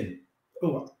interesting.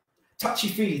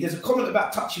 Touchy-feely. There's a comment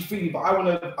about touchy-feely, but I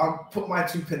want to put my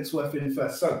 2 pence worth in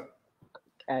first. So,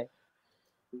 okay.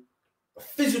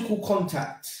 Physical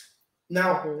contact.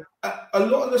 Now, a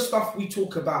lot of the stuff we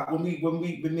talk about when me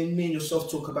and yourself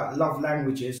talk about love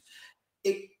languages,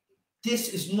 this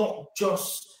is not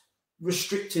just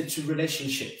restricted to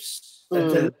relationships.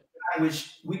 The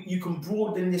language, you can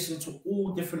broaden this into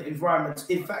all different environments.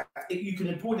 In fact, you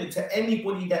can broaden it to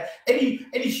anybody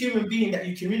any human being that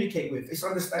you communicate with. It's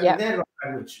understanding their love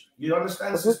language. You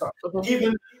understand, sister?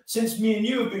 Even since me and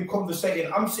you have been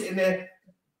conversating, I'm sitting there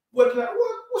working out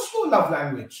what's your love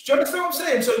language. Do you understand what I'm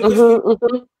saying? So,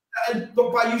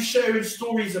 but by you sharing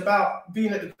stories about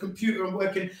being at the computer and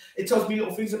working, it tells me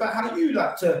little things about how you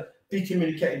like to be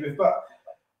communicated with. But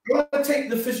I want to take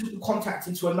the physical contact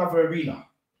into another arena.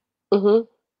 And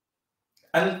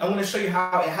I'm going to show you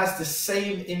how it has the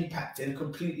same impact in a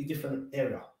completely different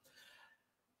area.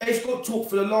 It's got talk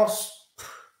for the last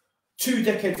 2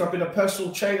 decades. I've been a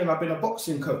personal trainer and I've been a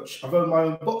boxing coach. I've owned my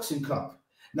own boxing club.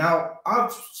 Now,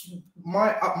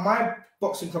 my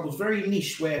boxing club was very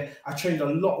niche, where I trained a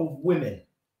lot of women.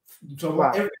 So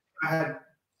I had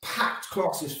packed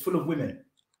classes full of women.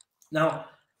 Now,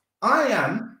 I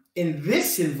am in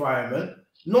this environment,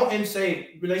 not in,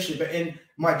 say, relationship, but in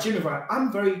my gym environment,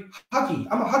 I'm very huggy.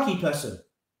 I'm a huggy person.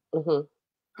 Let me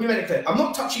make it clear. I'm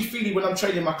not touchy-feely when I'm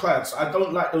training my clients. I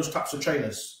don't like those types of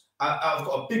trainers. I've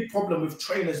got a big problem with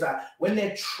trainers that when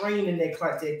they're training their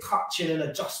clients, they're touching and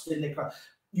adjusting their client.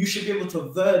 You should be able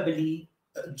to verbally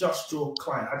adjust your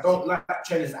client. I don't like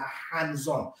trainers that are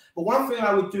hands-on. But one thing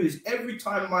I would do is every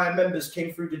time my members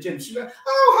came through the gym, she'd go,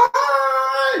 "Oh,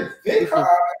 hi, big hug."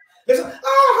 Like,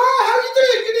 "Oh, hi, how you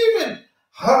doing? Good evening."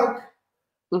 Hug.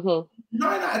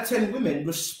 9 out of 10 women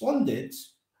responded,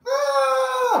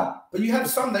 "Ah," but you had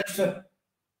some that said,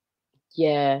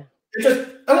 "Yeah." They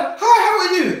just, "Hi, how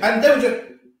are you?" And they were just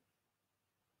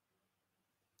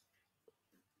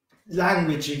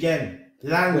language again.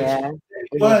 Language.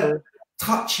 They weren't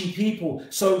touchy people.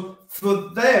 So for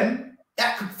them,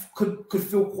 that could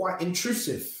feel quite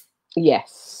intrusive.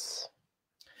 Yes.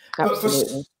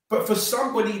 Absolutely. But for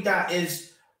somebody that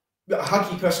is a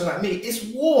huggy person like me, it's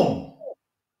warm.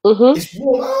 It's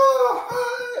warm. Oh,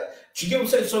 hi. Do you get what I'm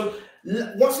saying? So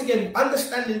once again,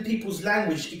 understanding people's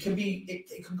language, it can be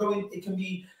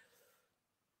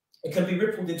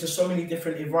rippled into so many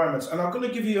different environments. And I'm going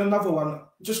to give you another one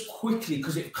just quickly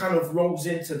because it kind of rolls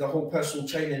into the whole personal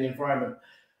training environment.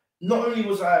 Not only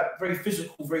was I very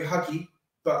physical, very huggy,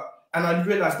 and I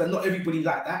realized that not everybody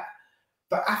like that,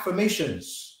 but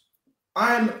affirmations.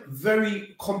 I'm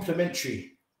very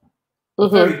complimentary. I'm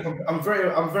very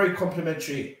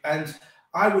complimentary, and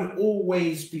I would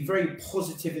always be very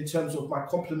positive in terms of my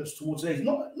compliments towards others.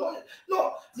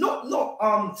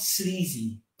 Not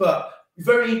sleazy, but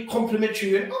very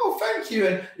complimentary and thank you,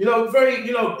 and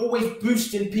very always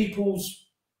boosting people's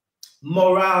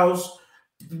morals,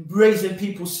 raising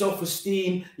people's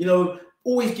self-esteem,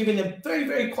 always giving them very,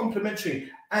 very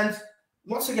complimentary. And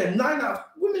once again, 9 out of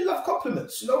women love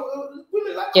compliments.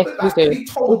 Women like compliments. To be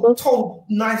told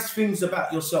nice things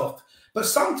about yourself. But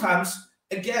sometimes,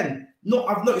 again,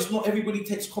 I've noticed not everybody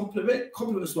takes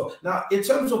compliments well. Now, in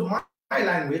terms of my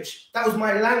language, that was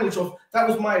my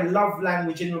love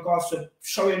language in regards to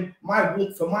showing my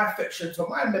warmth and my affection to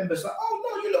my members. Like, "Oh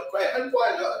no, you look great," and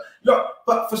why look.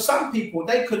 But for some people,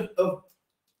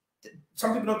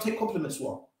 some people don't take compliments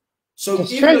well. So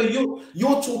even though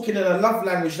you're talking in a love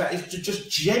language that is just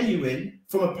genuine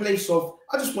from a place of,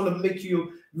 I just want to make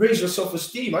you raise your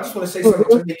self-esteem. I just want to say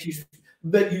something to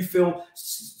make you feel,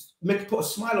 put a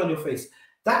smile on your face.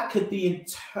 that could be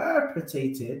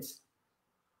interpreted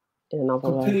in another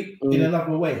way. In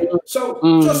another way. So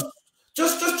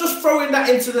just throwing that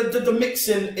into the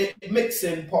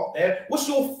mixing pot there. What's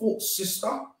your thoughts,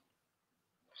 sister?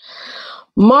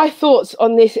 My thoughts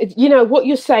on this, you know, what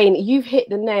you're saying, you've hit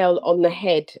the nail on the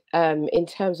head in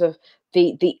terms of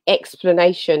the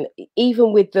explanation,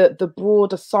 even with the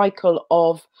broader cycle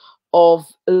of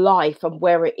life and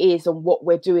where it is and what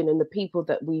we're doing and the people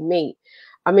that we meet.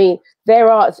 I mean,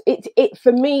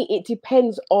 for me, it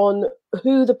depends on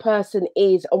who the person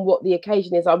is and what the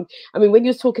occasion is. I mean, when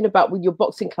you're talking about with your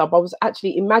boxing club, I was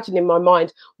actually imagining in my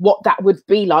mind what that would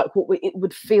be like, what it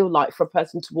would feel like for a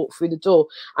person to walk through the door.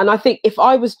 And I think if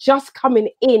I was just coming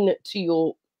in to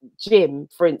your gym,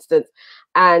 for instance,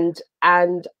 and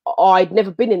I'd never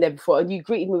been in there before, and you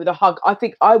greeted me with a hug, I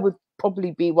think I would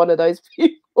probably be one of those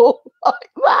people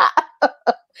like that.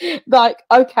 Like,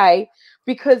 okay,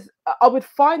 because I would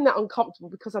find that uncomfortable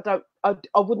because I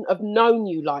wouldn't have known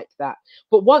you like that.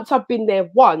 But once I've been there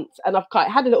once and I've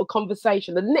had a little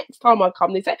conversation, the next time I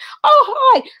come, they say, "Oh,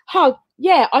 hi, hug."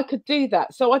 Yeah, I could do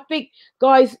that. So I think,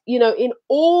 guys, you know, in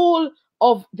all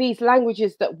of these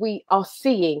languages that we are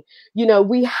seeing, you know,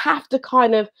 we have to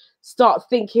kind of start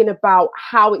thinking about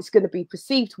how it's going to be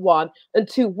perceived, one, and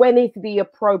two, when is the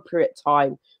appropriate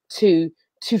time to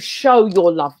show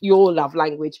your love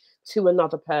language to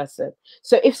another person.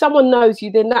 So if someone knows you,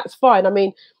 then that's fine. I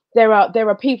mean, there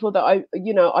are people that I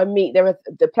meet, there are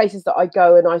the places that I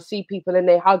go and I see people and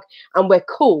they hug and we're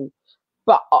cool.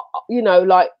 But you know,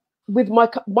 like with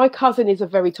my cousin is a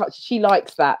very touchy, she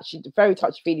likes that. She's very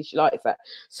touchy-feely, she likes that.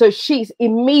 So she's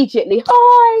immediately,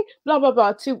 hi, blah, blah,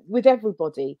 blah, with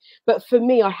everybody. But for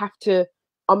me,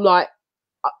 I'm like,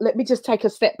 let me just take a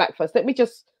step back first. Let me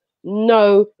just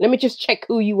check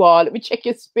who you are. Let me check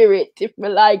your spirit, if I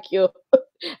like you.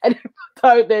 And if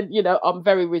I don't, then, you know, I'm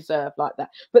very reserved like that.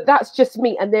 But that's just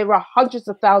me. And there are hundreds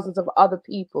of thousands of other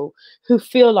people who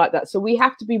feel like that. So we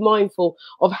have to be mindful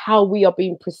of how we are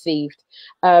being perceived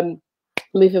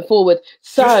moving forward.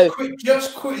 So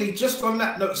just quickly, just on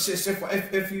that note, sis, if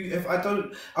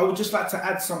I would just like to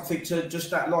add something to just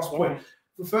that last point.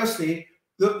 Firstly,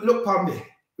 look on me,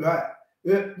 right?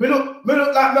 Me look like me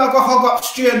I go hug up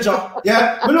stranger.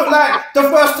 Yeah, me look like the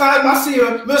first time I see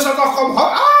her, me I go come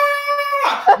hug.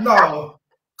 No,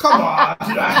 come on.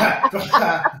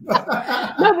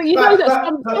 No, but you know that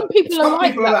some people are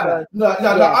like that. No.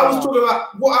 I was talking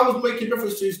about what I was making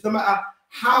reference to is no matter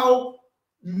how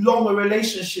long a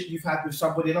relationship you've had with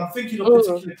somebody, and I'm thinking of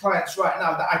particular clients right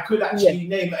now that I could actually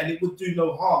name and it would do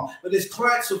no harm. But there's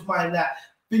clients of mine that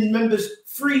been members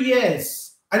 3 years.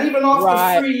 And even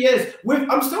after 3 years,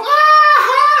 I'm still,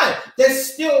 hi!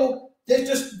 It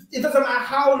doesn't matter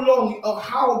how long or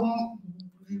how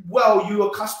well you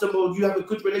accustom or you have a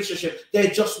good relationship, they're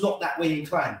just not that way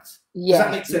inclined. Does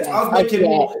that make sense? I was making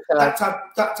more that type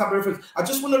of reference. I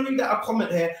just want to read out a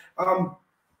comment here.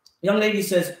 Young lady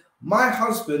says, my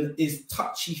husband is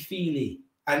touchy-feely,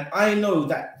 and I know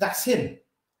that's him.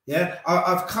 Yeah,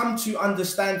 I've come to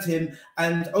understand him,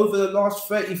 and over the last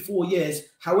 34 years,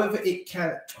 however it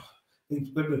can.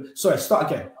 Sorry,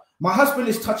 start again. My husband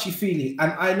is touchy-feely,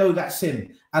 and I know that's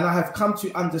him, and I have come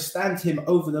to understand him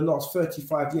over the last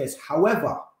 35 years.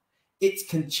 However, it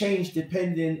can change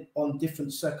depending on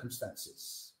different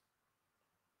circumstances.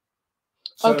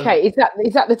 So, okay, is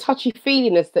that the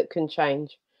touchy-feeliness that can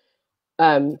change?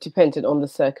 Dependent on the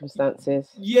circumstances.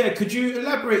 Yeah, could you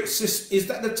elaborate, sis? Is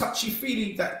that the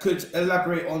touchy-feely that could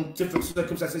elaborate on different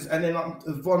circumstances? And then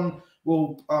Yvonne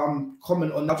will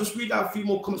comment on. I'll just read out a few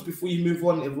more comments before you move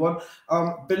on, Yvonne.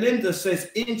 Belinda says,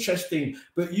 interesting,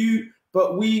 but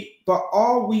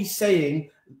are we saying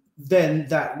then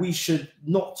that we should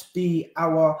not be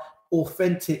our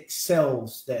authentic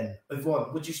selves then?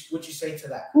 Yvonne, would you say to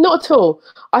that? Not at all.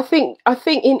 I think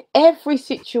in every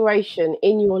situation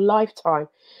in your lifetime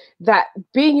that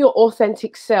being your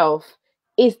authentic self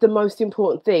is the most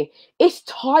important thing. It's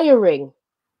tiring.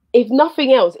 If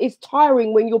nothing else, it's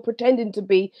tiring when you're pretending to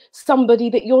be somebody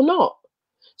that you're not.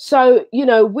 So, you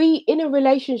know, in a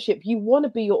relationship, you want to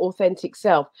be your authentic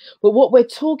self. But what we're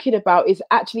talking about is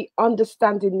actually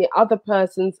understanding the other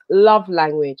person's love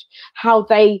language, how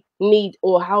they need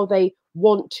or how they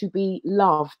want to be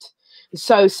loved.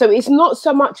 So it's not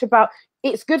so much about,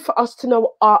 it's good for us to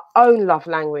know our own love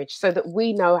language so that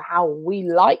we know how we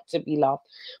like to be loved.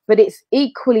 But it's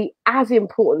equally as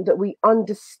important that we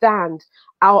understand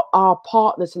our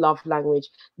partner's love language.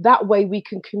 That way we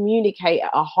can communicate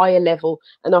at a higher level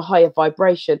and a higher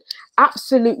vibration.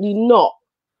 Absolutely not.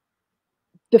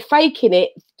 The faking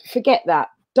it, forget that.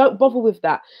 Don't bother with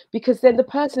that, because then the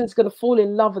person's going to fall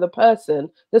in love with a person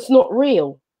that's not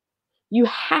real. You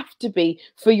have to be,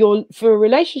 for a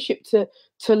relationship to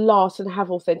last and have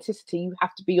authenticity, you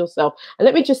have to be yourself. And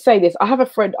let me just say this. I had a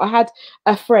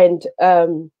friend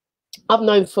I've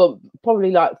known for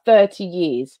probably like 30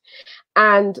 years,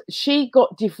 and she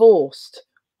got divorced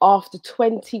after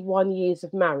 21 years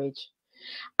of marriage.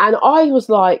 And I was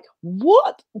like,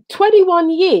 what? 21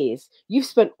 years? You've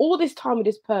spent all this time with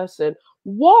this person.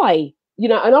 Why? You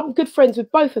know, and I'm good friends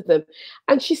with both of them.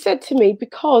 And she said to me,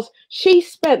 because she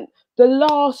spent the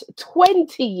last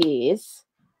 20 years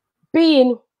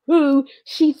being who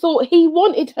she thought he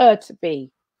wanted her to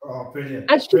be. Oh, brilliant.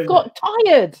 And she Brilliant. got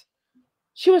tired.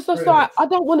 She was just Brilliant. like, I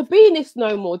don't want to be in this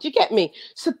no more. Do you get me?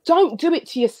 So don't do it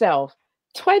to yourself.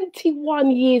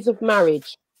 21 years of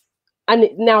marriage and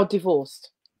now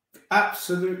divorced.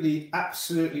 Absolutely,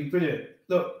 absolutely brilliant.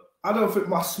 Look, I don't think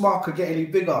my smile could get any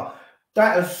bigger.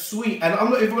 That is sweet. And I'm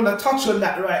not even going to touch on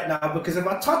that right now, because if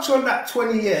I touch on that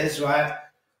 20 years, right,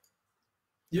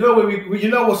 you know you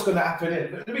know what's going to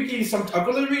happen. Let me give you some. I'm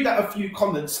going to read out a few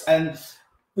comments and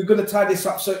we're going to tie this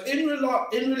up. So in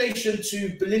relation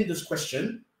to Belinda's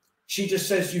question, she just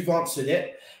says you've answered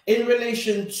it. In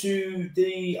relation to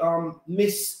the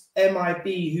Miss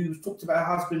MIB, who talked about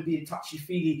her husband being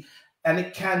touchy-feely, and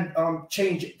it can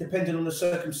change depending on the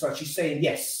circumstance, she's saying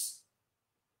yes.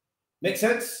 Make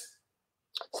sense?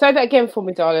 Say that again for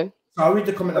me, darling. So I'll read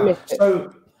the comment now.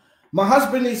 So, my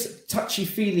husband is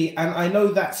touchy-feely, and I know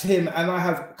that's him, and I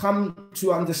have come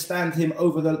to understand him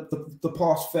over the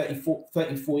past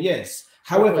 34 years.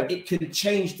 However, it can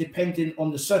change depending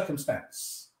on the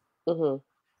circumstance.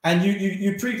 And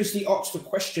you previously asked a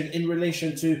question in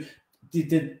relation to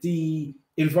the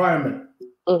environment,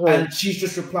 and she's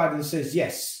just replied and says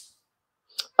yes.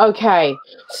 Okay,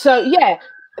 so yeah,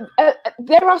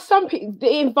 there are some people,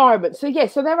 the environment. So yeah,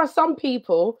 so there are some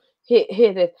people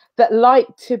hear this that like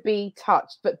to be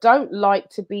touched, but don't like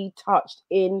to be touched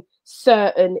in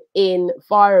certain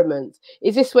environments.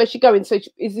 Is this where she's going? So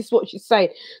is this what she's saying?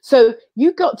 So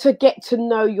you got to get to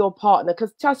know your partner,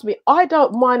 because trust me, I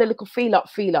don't mind a little feel up,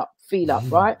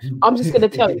 right? I'm just going to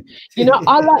tell you, you know,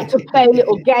 I like to play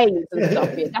little games and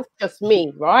stuff here. That's just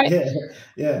me, right?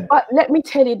 Yeah. But let me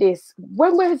tell you this: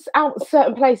 when we're out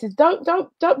certain places, don't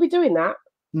be doing that.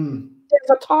 There's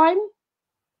a time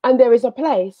and there is a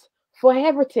place for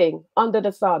everything under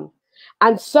the sun,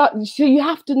 and so you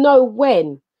have to know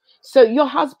when. So your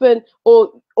husband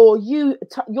or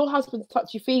your husband's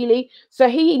touchy-feely, so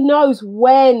he knows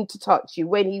when to touch you,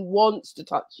 when he wants to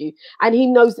touch you, and he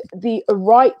knows the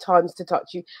right times to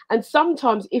touch you. And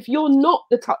sometimes if you're not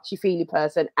the touchy-feely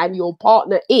person and your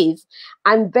partner is,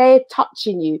 and they're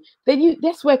touching you, then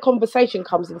that's where conversation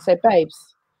comes and say,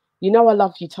 babes, you know I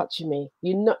love you touching me.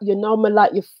 You know me,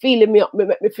 like you're feeling me up,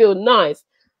 make me feel nice,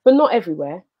 but not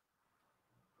everywhere.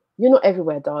 You're not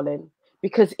everywhere, darling,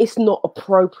 because it's not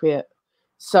appropriate.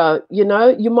 So, you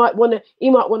know, he might want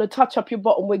to touch up your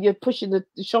bottom when you're pushing the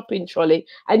shopping trolley,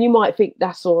 and you might think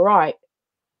that's all right.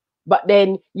 But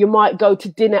then you might go to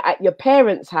dinner at your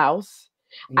parents' house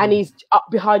and he's up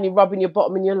behind you rubbing your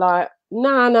bottom, and you're like,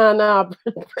 nah,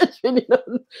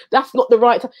 that's not the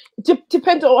right time.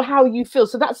 Depends on how you feel.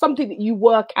 So that's something that you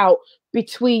work out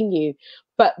between you.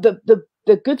 But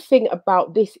the good thing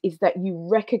about this is that you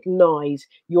recognize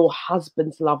your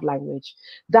husband's love language.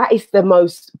 That is the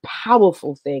most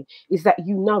powerful thing, is that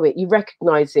you know it, you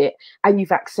recognize it, and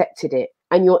you've accepted it,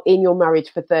 and you're in your marriage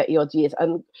for 30 odd years.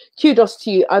 And kudos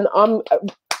to you. And I'm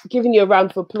giving you a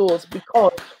round of applause,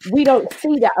 because we don't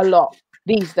see that a lot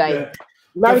these days. Yeah,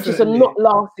 marriages definitely are not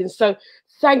lasting. So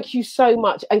thank you so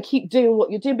much, and keep doing what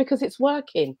you're doing, because it's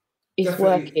working. It's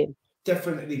working.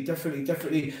 Definitely.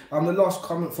 The last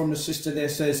comment from the sister there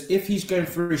says, if he's going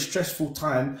through a stressful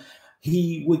time,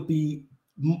 he would be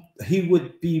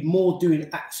more doing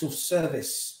acts of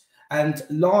service. And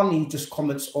Lani just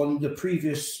comments on the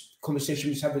previous conversation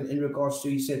we was having in regards to,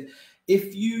 he said,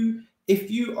 if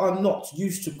you are not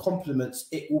used to compliments,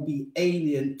 it will be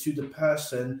alien to the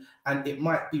person and it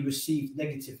might be received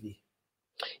negatively.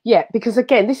 Yeah, because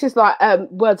again, this is like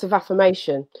words of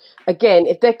affirmation. Again,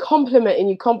 if they're complimenting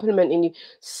you,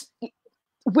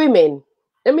 women,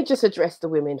 let me just address the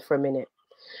women for a minute,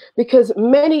 because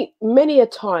many a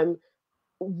time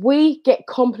we get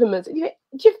compliments. Do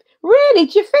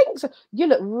you think so? You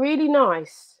look really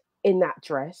nice in that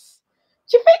dress.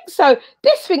 Do you think so?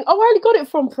 This thing, I only got it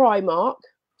from Primark.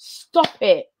 Stop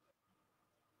it.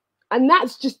 And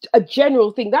that's just a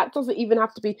general thing. That doesn't even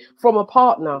have to be from a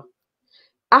partner.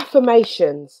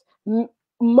 Affirmations.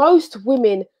 Most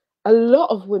women, a lot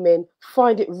of women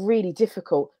find it really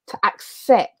difficult to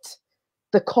accept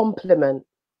the compliment.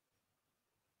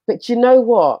 But you know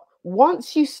what?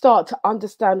 Once you start to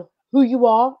understand who you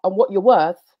are and what you're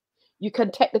worth, you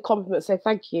can take the compliment and say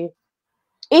thank you.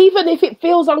 Even if it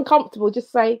feels uncomfortable,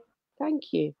 just say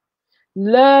thank you.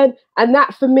 Learn, and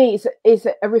that for me is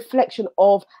a reflection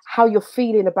of how you're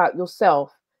feeling about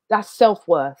yourself. That's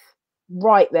self-worth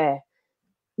right there.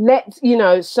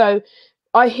 So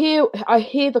I hear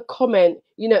the comment,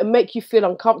 make you feel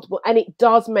uncomfortable, and it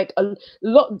does make a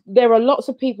lot. There are lots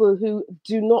of people who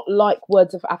do not like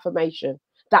words of affirmation.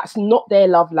 That's not their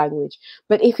love language.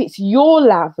 But if it's your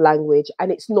love language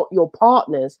and it's not your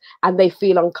partner's, and they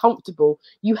feel uncomfortable,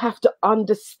 you have to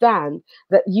understand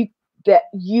that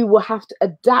you will have to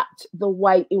adapt the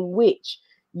way in which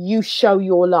you show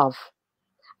your love.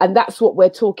 And that's what we're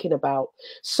talking about.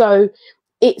 So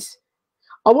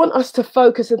I want us to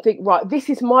focus and think, right, this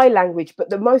is my language, but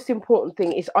the most important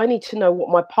thing is I need to know what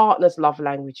my partner's love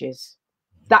language is.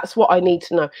 That's what I need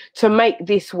to know to make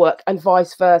this work, and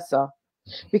vice versa.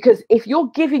 Because if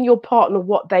you're giving your partner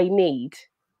what they need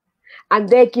and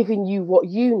they're giving you what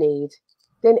you need,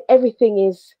 then everything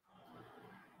is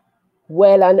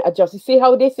well and adjusted. See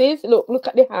how this is? Look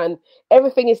at the hand.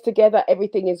 Everything is together.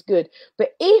 Everything is good.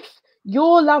 But if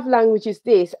your love language is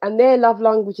this and their love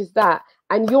language is that,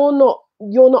 and you're not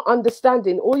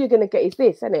understanding, all you're going to get is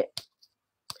this, isn't it?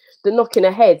 The knocking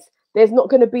of heads. There's not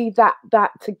going to be that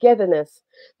togetherness,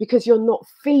 because you're not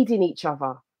feeding each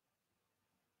other.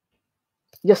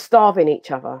 You're starving each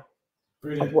other.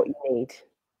 Brilliant. Of what you need.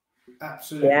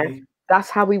 Absolutely. Yeah, that's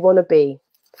how we want to be.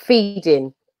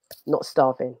 Feeding, not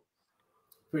starving.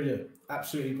 Brilliant.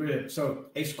 Absolutely brilliant. So,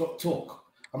 Ace Got Talk.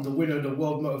 I'm the winner of the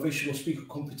World Motivational Speaker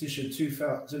Competition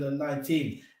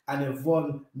 2019. And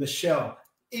Yvonne Michéle,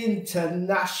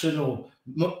 international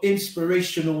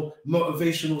inspirational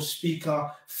motivational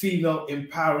speaker, female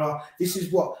empowerer. This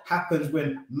is what happens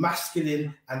when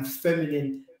masculine and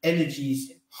feminine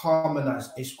energies harmonize.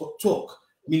 It's Got Talk,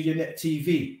 MediaNet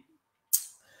TV.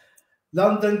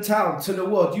 London town to the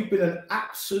world. You've been an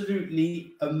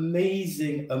absolutely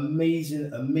amazing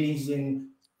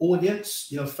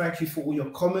audience. Thank you for all your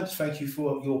comments. Thank you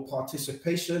for your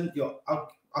participation.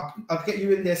 I'll get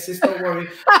you in there, sis. Don't worry.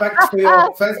 Thanks for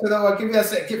that. Give me a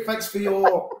sec. Thanks for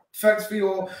your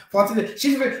participation.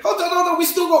 She's been, hold on. We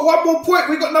still got one more point.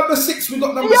 We got number 6. We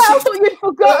got number 6. I thought you'd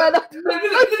forgotten.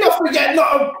 Don't forget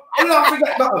nothing.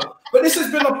 But this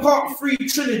has been a part 3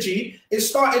 trilogy. It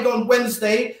started on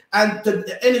Wednesday, and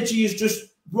the energy is just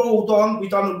rolled on. We've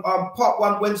done part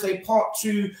 1 Wednesday, part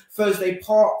 2 Thursday,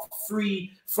 part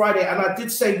 3 Friday, and I did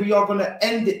say we are going to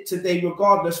end it today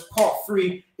regardless. Part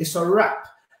 3, it's a wrap,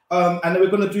 and then we're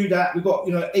going to do that. We've got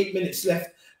 8 minutes left.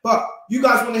 But you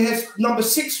guys want to hear number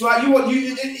 6, right? You want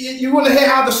to hear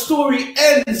how the story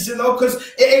ends, because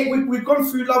we've gone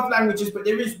through love languages, but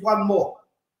there is one more.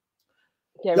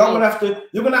 Yeah,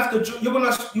 you're gonna have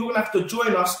to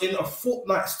join us in a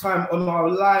fortnight's time on our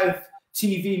live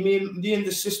TV. Me and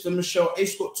the sister Michele,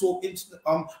 Ace Got Talk,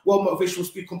 World Motivational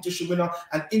Speaker Competition winner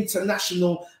and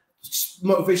international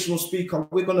motivational speaker.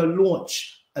 We're gonna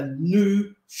launch a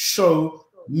new show,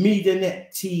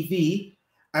 MediaNet TV,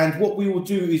 and what we will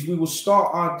do is we will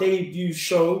start our debut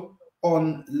show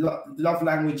on love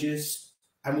languages,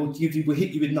 and we'll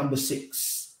hit you with number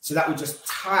 6. So that will just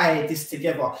tie this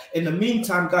together. In the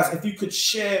meantime, guys, if you could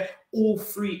share all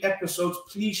 3 episodes,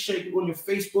 please share it on your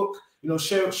Facebook,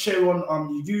 share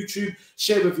on your YouTube,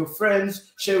 share with your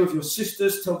friends, share with your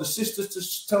sisters, tell the sisters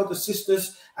to tell the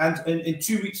sisters. And in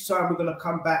 2 weeks' time, we're going to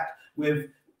come back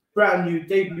with brand new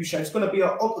debut show. It's going to be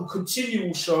a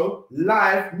continual show,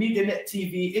 live, MediaNet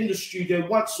TV, in the studio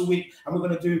once a week, and we're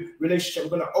going to do relationship.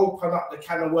 We're going to open up the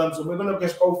can of worms, and we're going to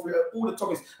just go through all the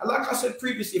topics. And like I said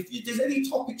previously, if there's any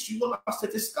topics you want us to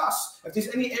discuss, if there's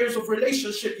any areas of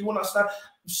relationship you want us to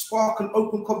spark an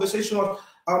open conversation on,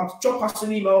 drop us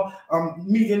an email.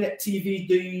 MediaNet TV,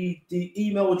 the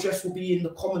email address will be in the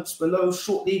comments below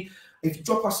shortly. If you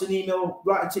drop us an email,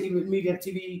 write it to MediaNet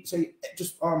TV, say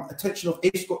just attention of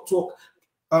Ace Got Talk,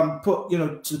 put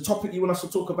to the topic you want us to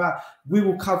talk about, we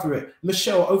will cover it.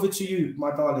 Michele, over to you,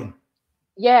 my darling.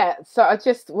 Yeah, so I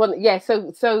just want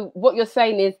so what you're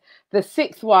saying is the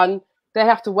 6th one, they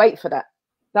have to wait for that.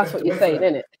 That's what you're saying,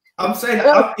 isn't it? I'm saying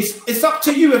it's up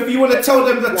to you if you want to tell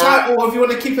them the title or if you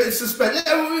want to keep it in suspense.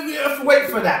 Yeah, we have to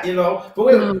wait for that, but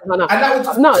and that will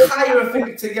just tie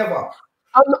everything together.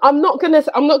 I'm not gonna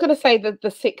say the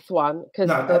 6th one, because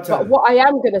but what I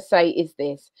am gonna say is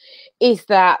this: is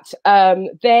that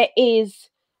there's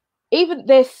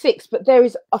 6, but there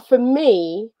is for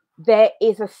me there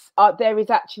is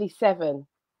actually 7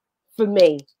 for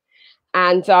me,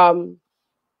 and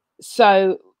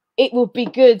so it would be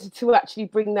good to actually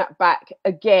bring that back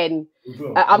again.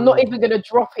 I'm not even going to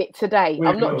drop it today.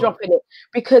 I'm not dropping it,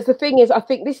 because the thing is, I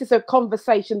think this is a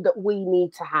conversation that we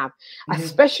need to have,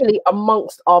 especially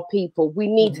amongst our people. We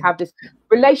need to have this.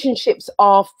 Relationships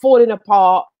are falling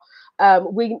apart.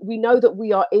 We know that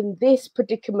we are in this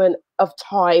predicament of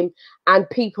time, and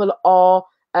people are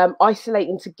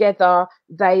isolating together.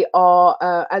 They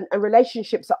are, and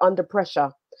relationships are under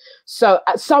pressure. So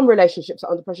some relationships are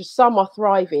under pressure, some are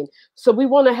thriving. So we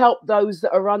want to help those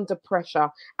that are under pressure,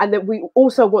 and that we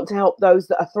also want to help those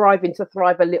that are thriving to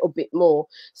thrive a little bit more.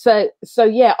 So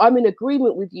yeah, I'm in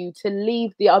agreement with you to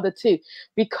leave the other two,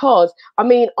 because I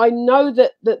mean, I know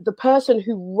that the person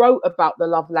who wrote about the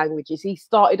love languages, he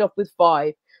started off with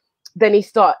 5, then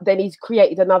he's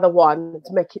created another one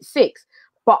to make it 6.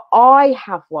 But I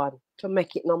have one to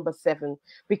make it number 7,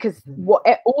 because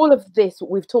all of this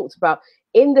we've talked about,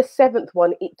 in the 7th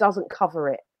one, it doesn't cover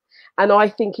it. And I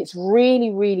think it's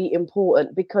really, really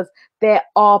important, because there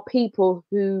are people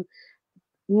who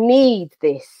need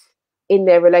this in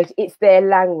their relation. It's their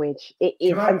language. It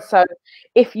is. And so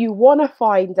if you want to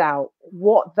find out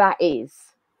what that is,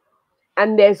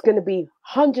 and there's going to be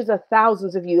hundreds of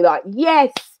thousands of you like,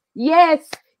 yes,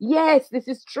 this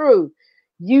is true.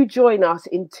 You join us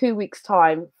in 2 weeks'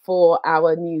 time for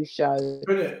our new show.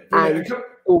 Brilliant. And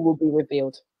all will be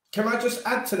revealed. Can I just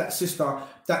add to that, sister,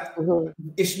 that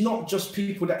it's not just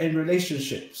people that are in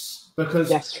relationships, because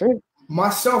that's true.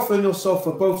 Myself and yourself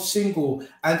are both single,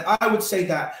 and I would say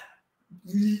that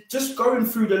just going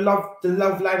through the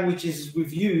love languages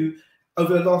with you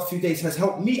over the last few days has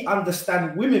helped me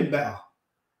understand women better.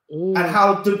 And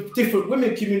how the different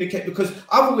women communicate, because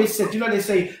I've always said, you know, they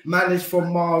say man is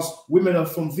from Mars, women are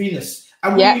from Venus,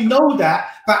 and we know that,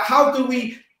 but how do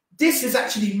we? This is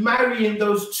actually marrying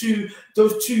those two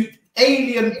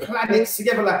alien planets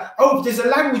together. Like, oh, there's a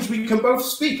language we can both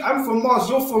speak. I'm from Mars,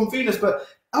 you're from Venus, but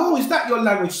oh, is that your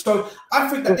language? So I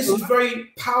think that this is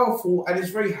very powerful, and it's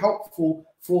very helpful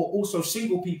for also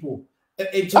single people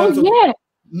in terms of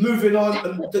moving on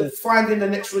and finding the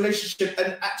next relationship,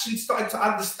 and actually starting to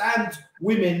understand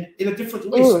women in a different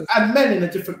way, and men in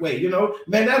a different way, you know,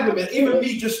 men and women. Even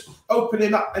me just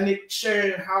opening up and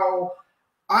sharing how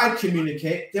I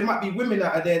communicate, there might be women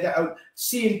out there that are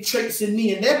seeing traits in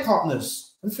me and their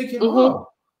partners and thinking, oh,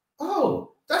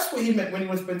 that's what he meant when he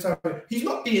was spending time with me. He's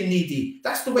not being needy.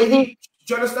 That's the way he, do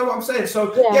you understand what I'm saying?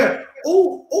 So yeah,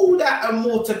 all that and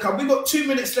more to come. We've got 2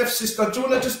 minutes left, sister. Do you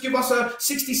want to just give us a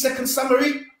 60-second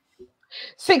summary?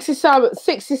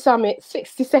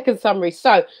 60-second summary.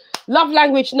 So, love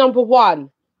language number 1.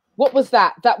 What was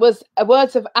that? That was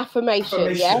words of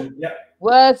affirmation. Yeah.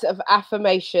 Words of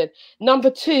affirmation. Number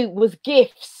 2 was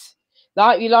gifts.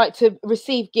 Like, you like to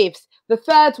receive gifts. The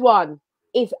 3rd one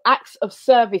is acts of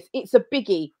service. It's a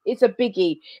biggie. It's a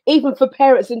biggie. Even for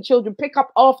parents and children, pick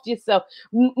up after yourself.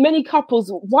 Many couples,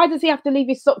 why does he have to leave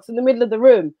his socks in the middle of the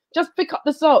room? Just pick up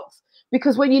the socks.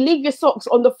 Because when you leave your socks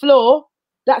on the floor,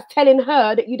 that's telling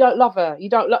her that you don't love her. You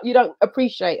don't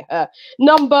appreciate her.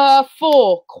 Number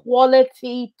 4,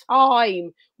 quality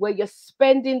time, where you're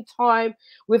spending time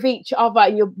with each other,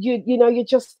 and you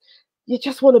just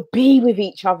want to be with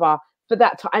each other for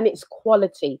that time, and it's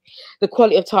quality, the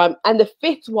quality of time. And the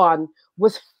 5th one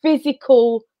was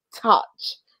physical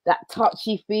touch. That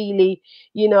touchy-feely,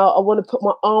 you know, I want to put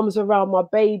my arms around my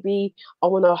baby. I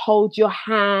want to hold your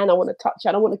hand. I want to touch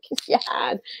it. I want to kiss your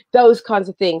hand. Those kinds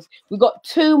of things. We've got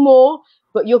 2 more,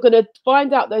 but you're going to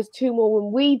find out those 2 more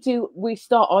when we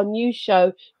start our new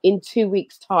show in 2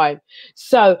 weeks' time.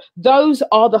 So those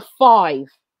are the 5,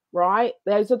 right?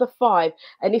 Those are the 5.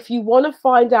 And if you want to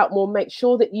find out more, make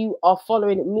sure that you are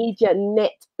following Media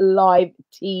Net Live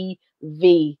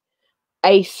TV.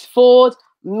 Ace Ford,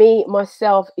 me,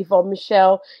 myself, Yvonne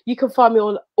Michéle. You can find me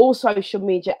on all social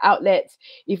media outlets,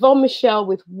 Yvonne Michéle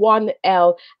with 1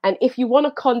 L. And if you want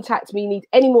to contact me, need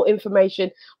any more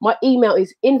information, my email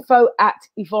is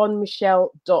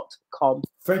info@yvonnemichéle.com.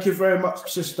 Thank you very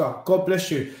much, sister. God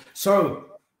bless you. So,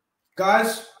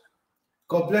 guys,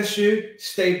 God bless you.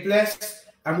 Stay blessed.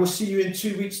 And we'll see you in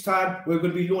 2 weeks' time. We're going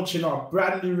to be launching our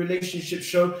brand new relationship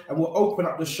show, and we'll open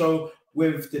up the show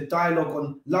with the dialogue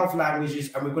on love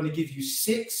languages, and we're going to give you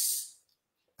 6,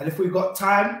 and if we've got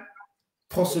time,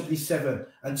 possibly 7.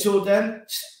 Until then,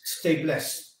 stay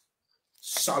blessed.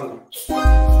 Salute.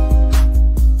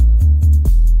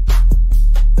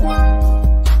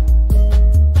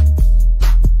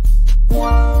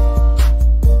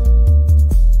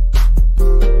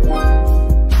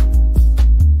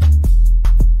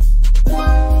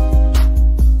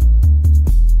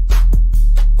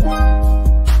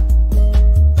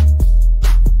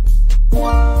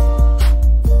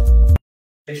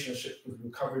 relationship, because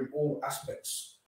we're covering all aspects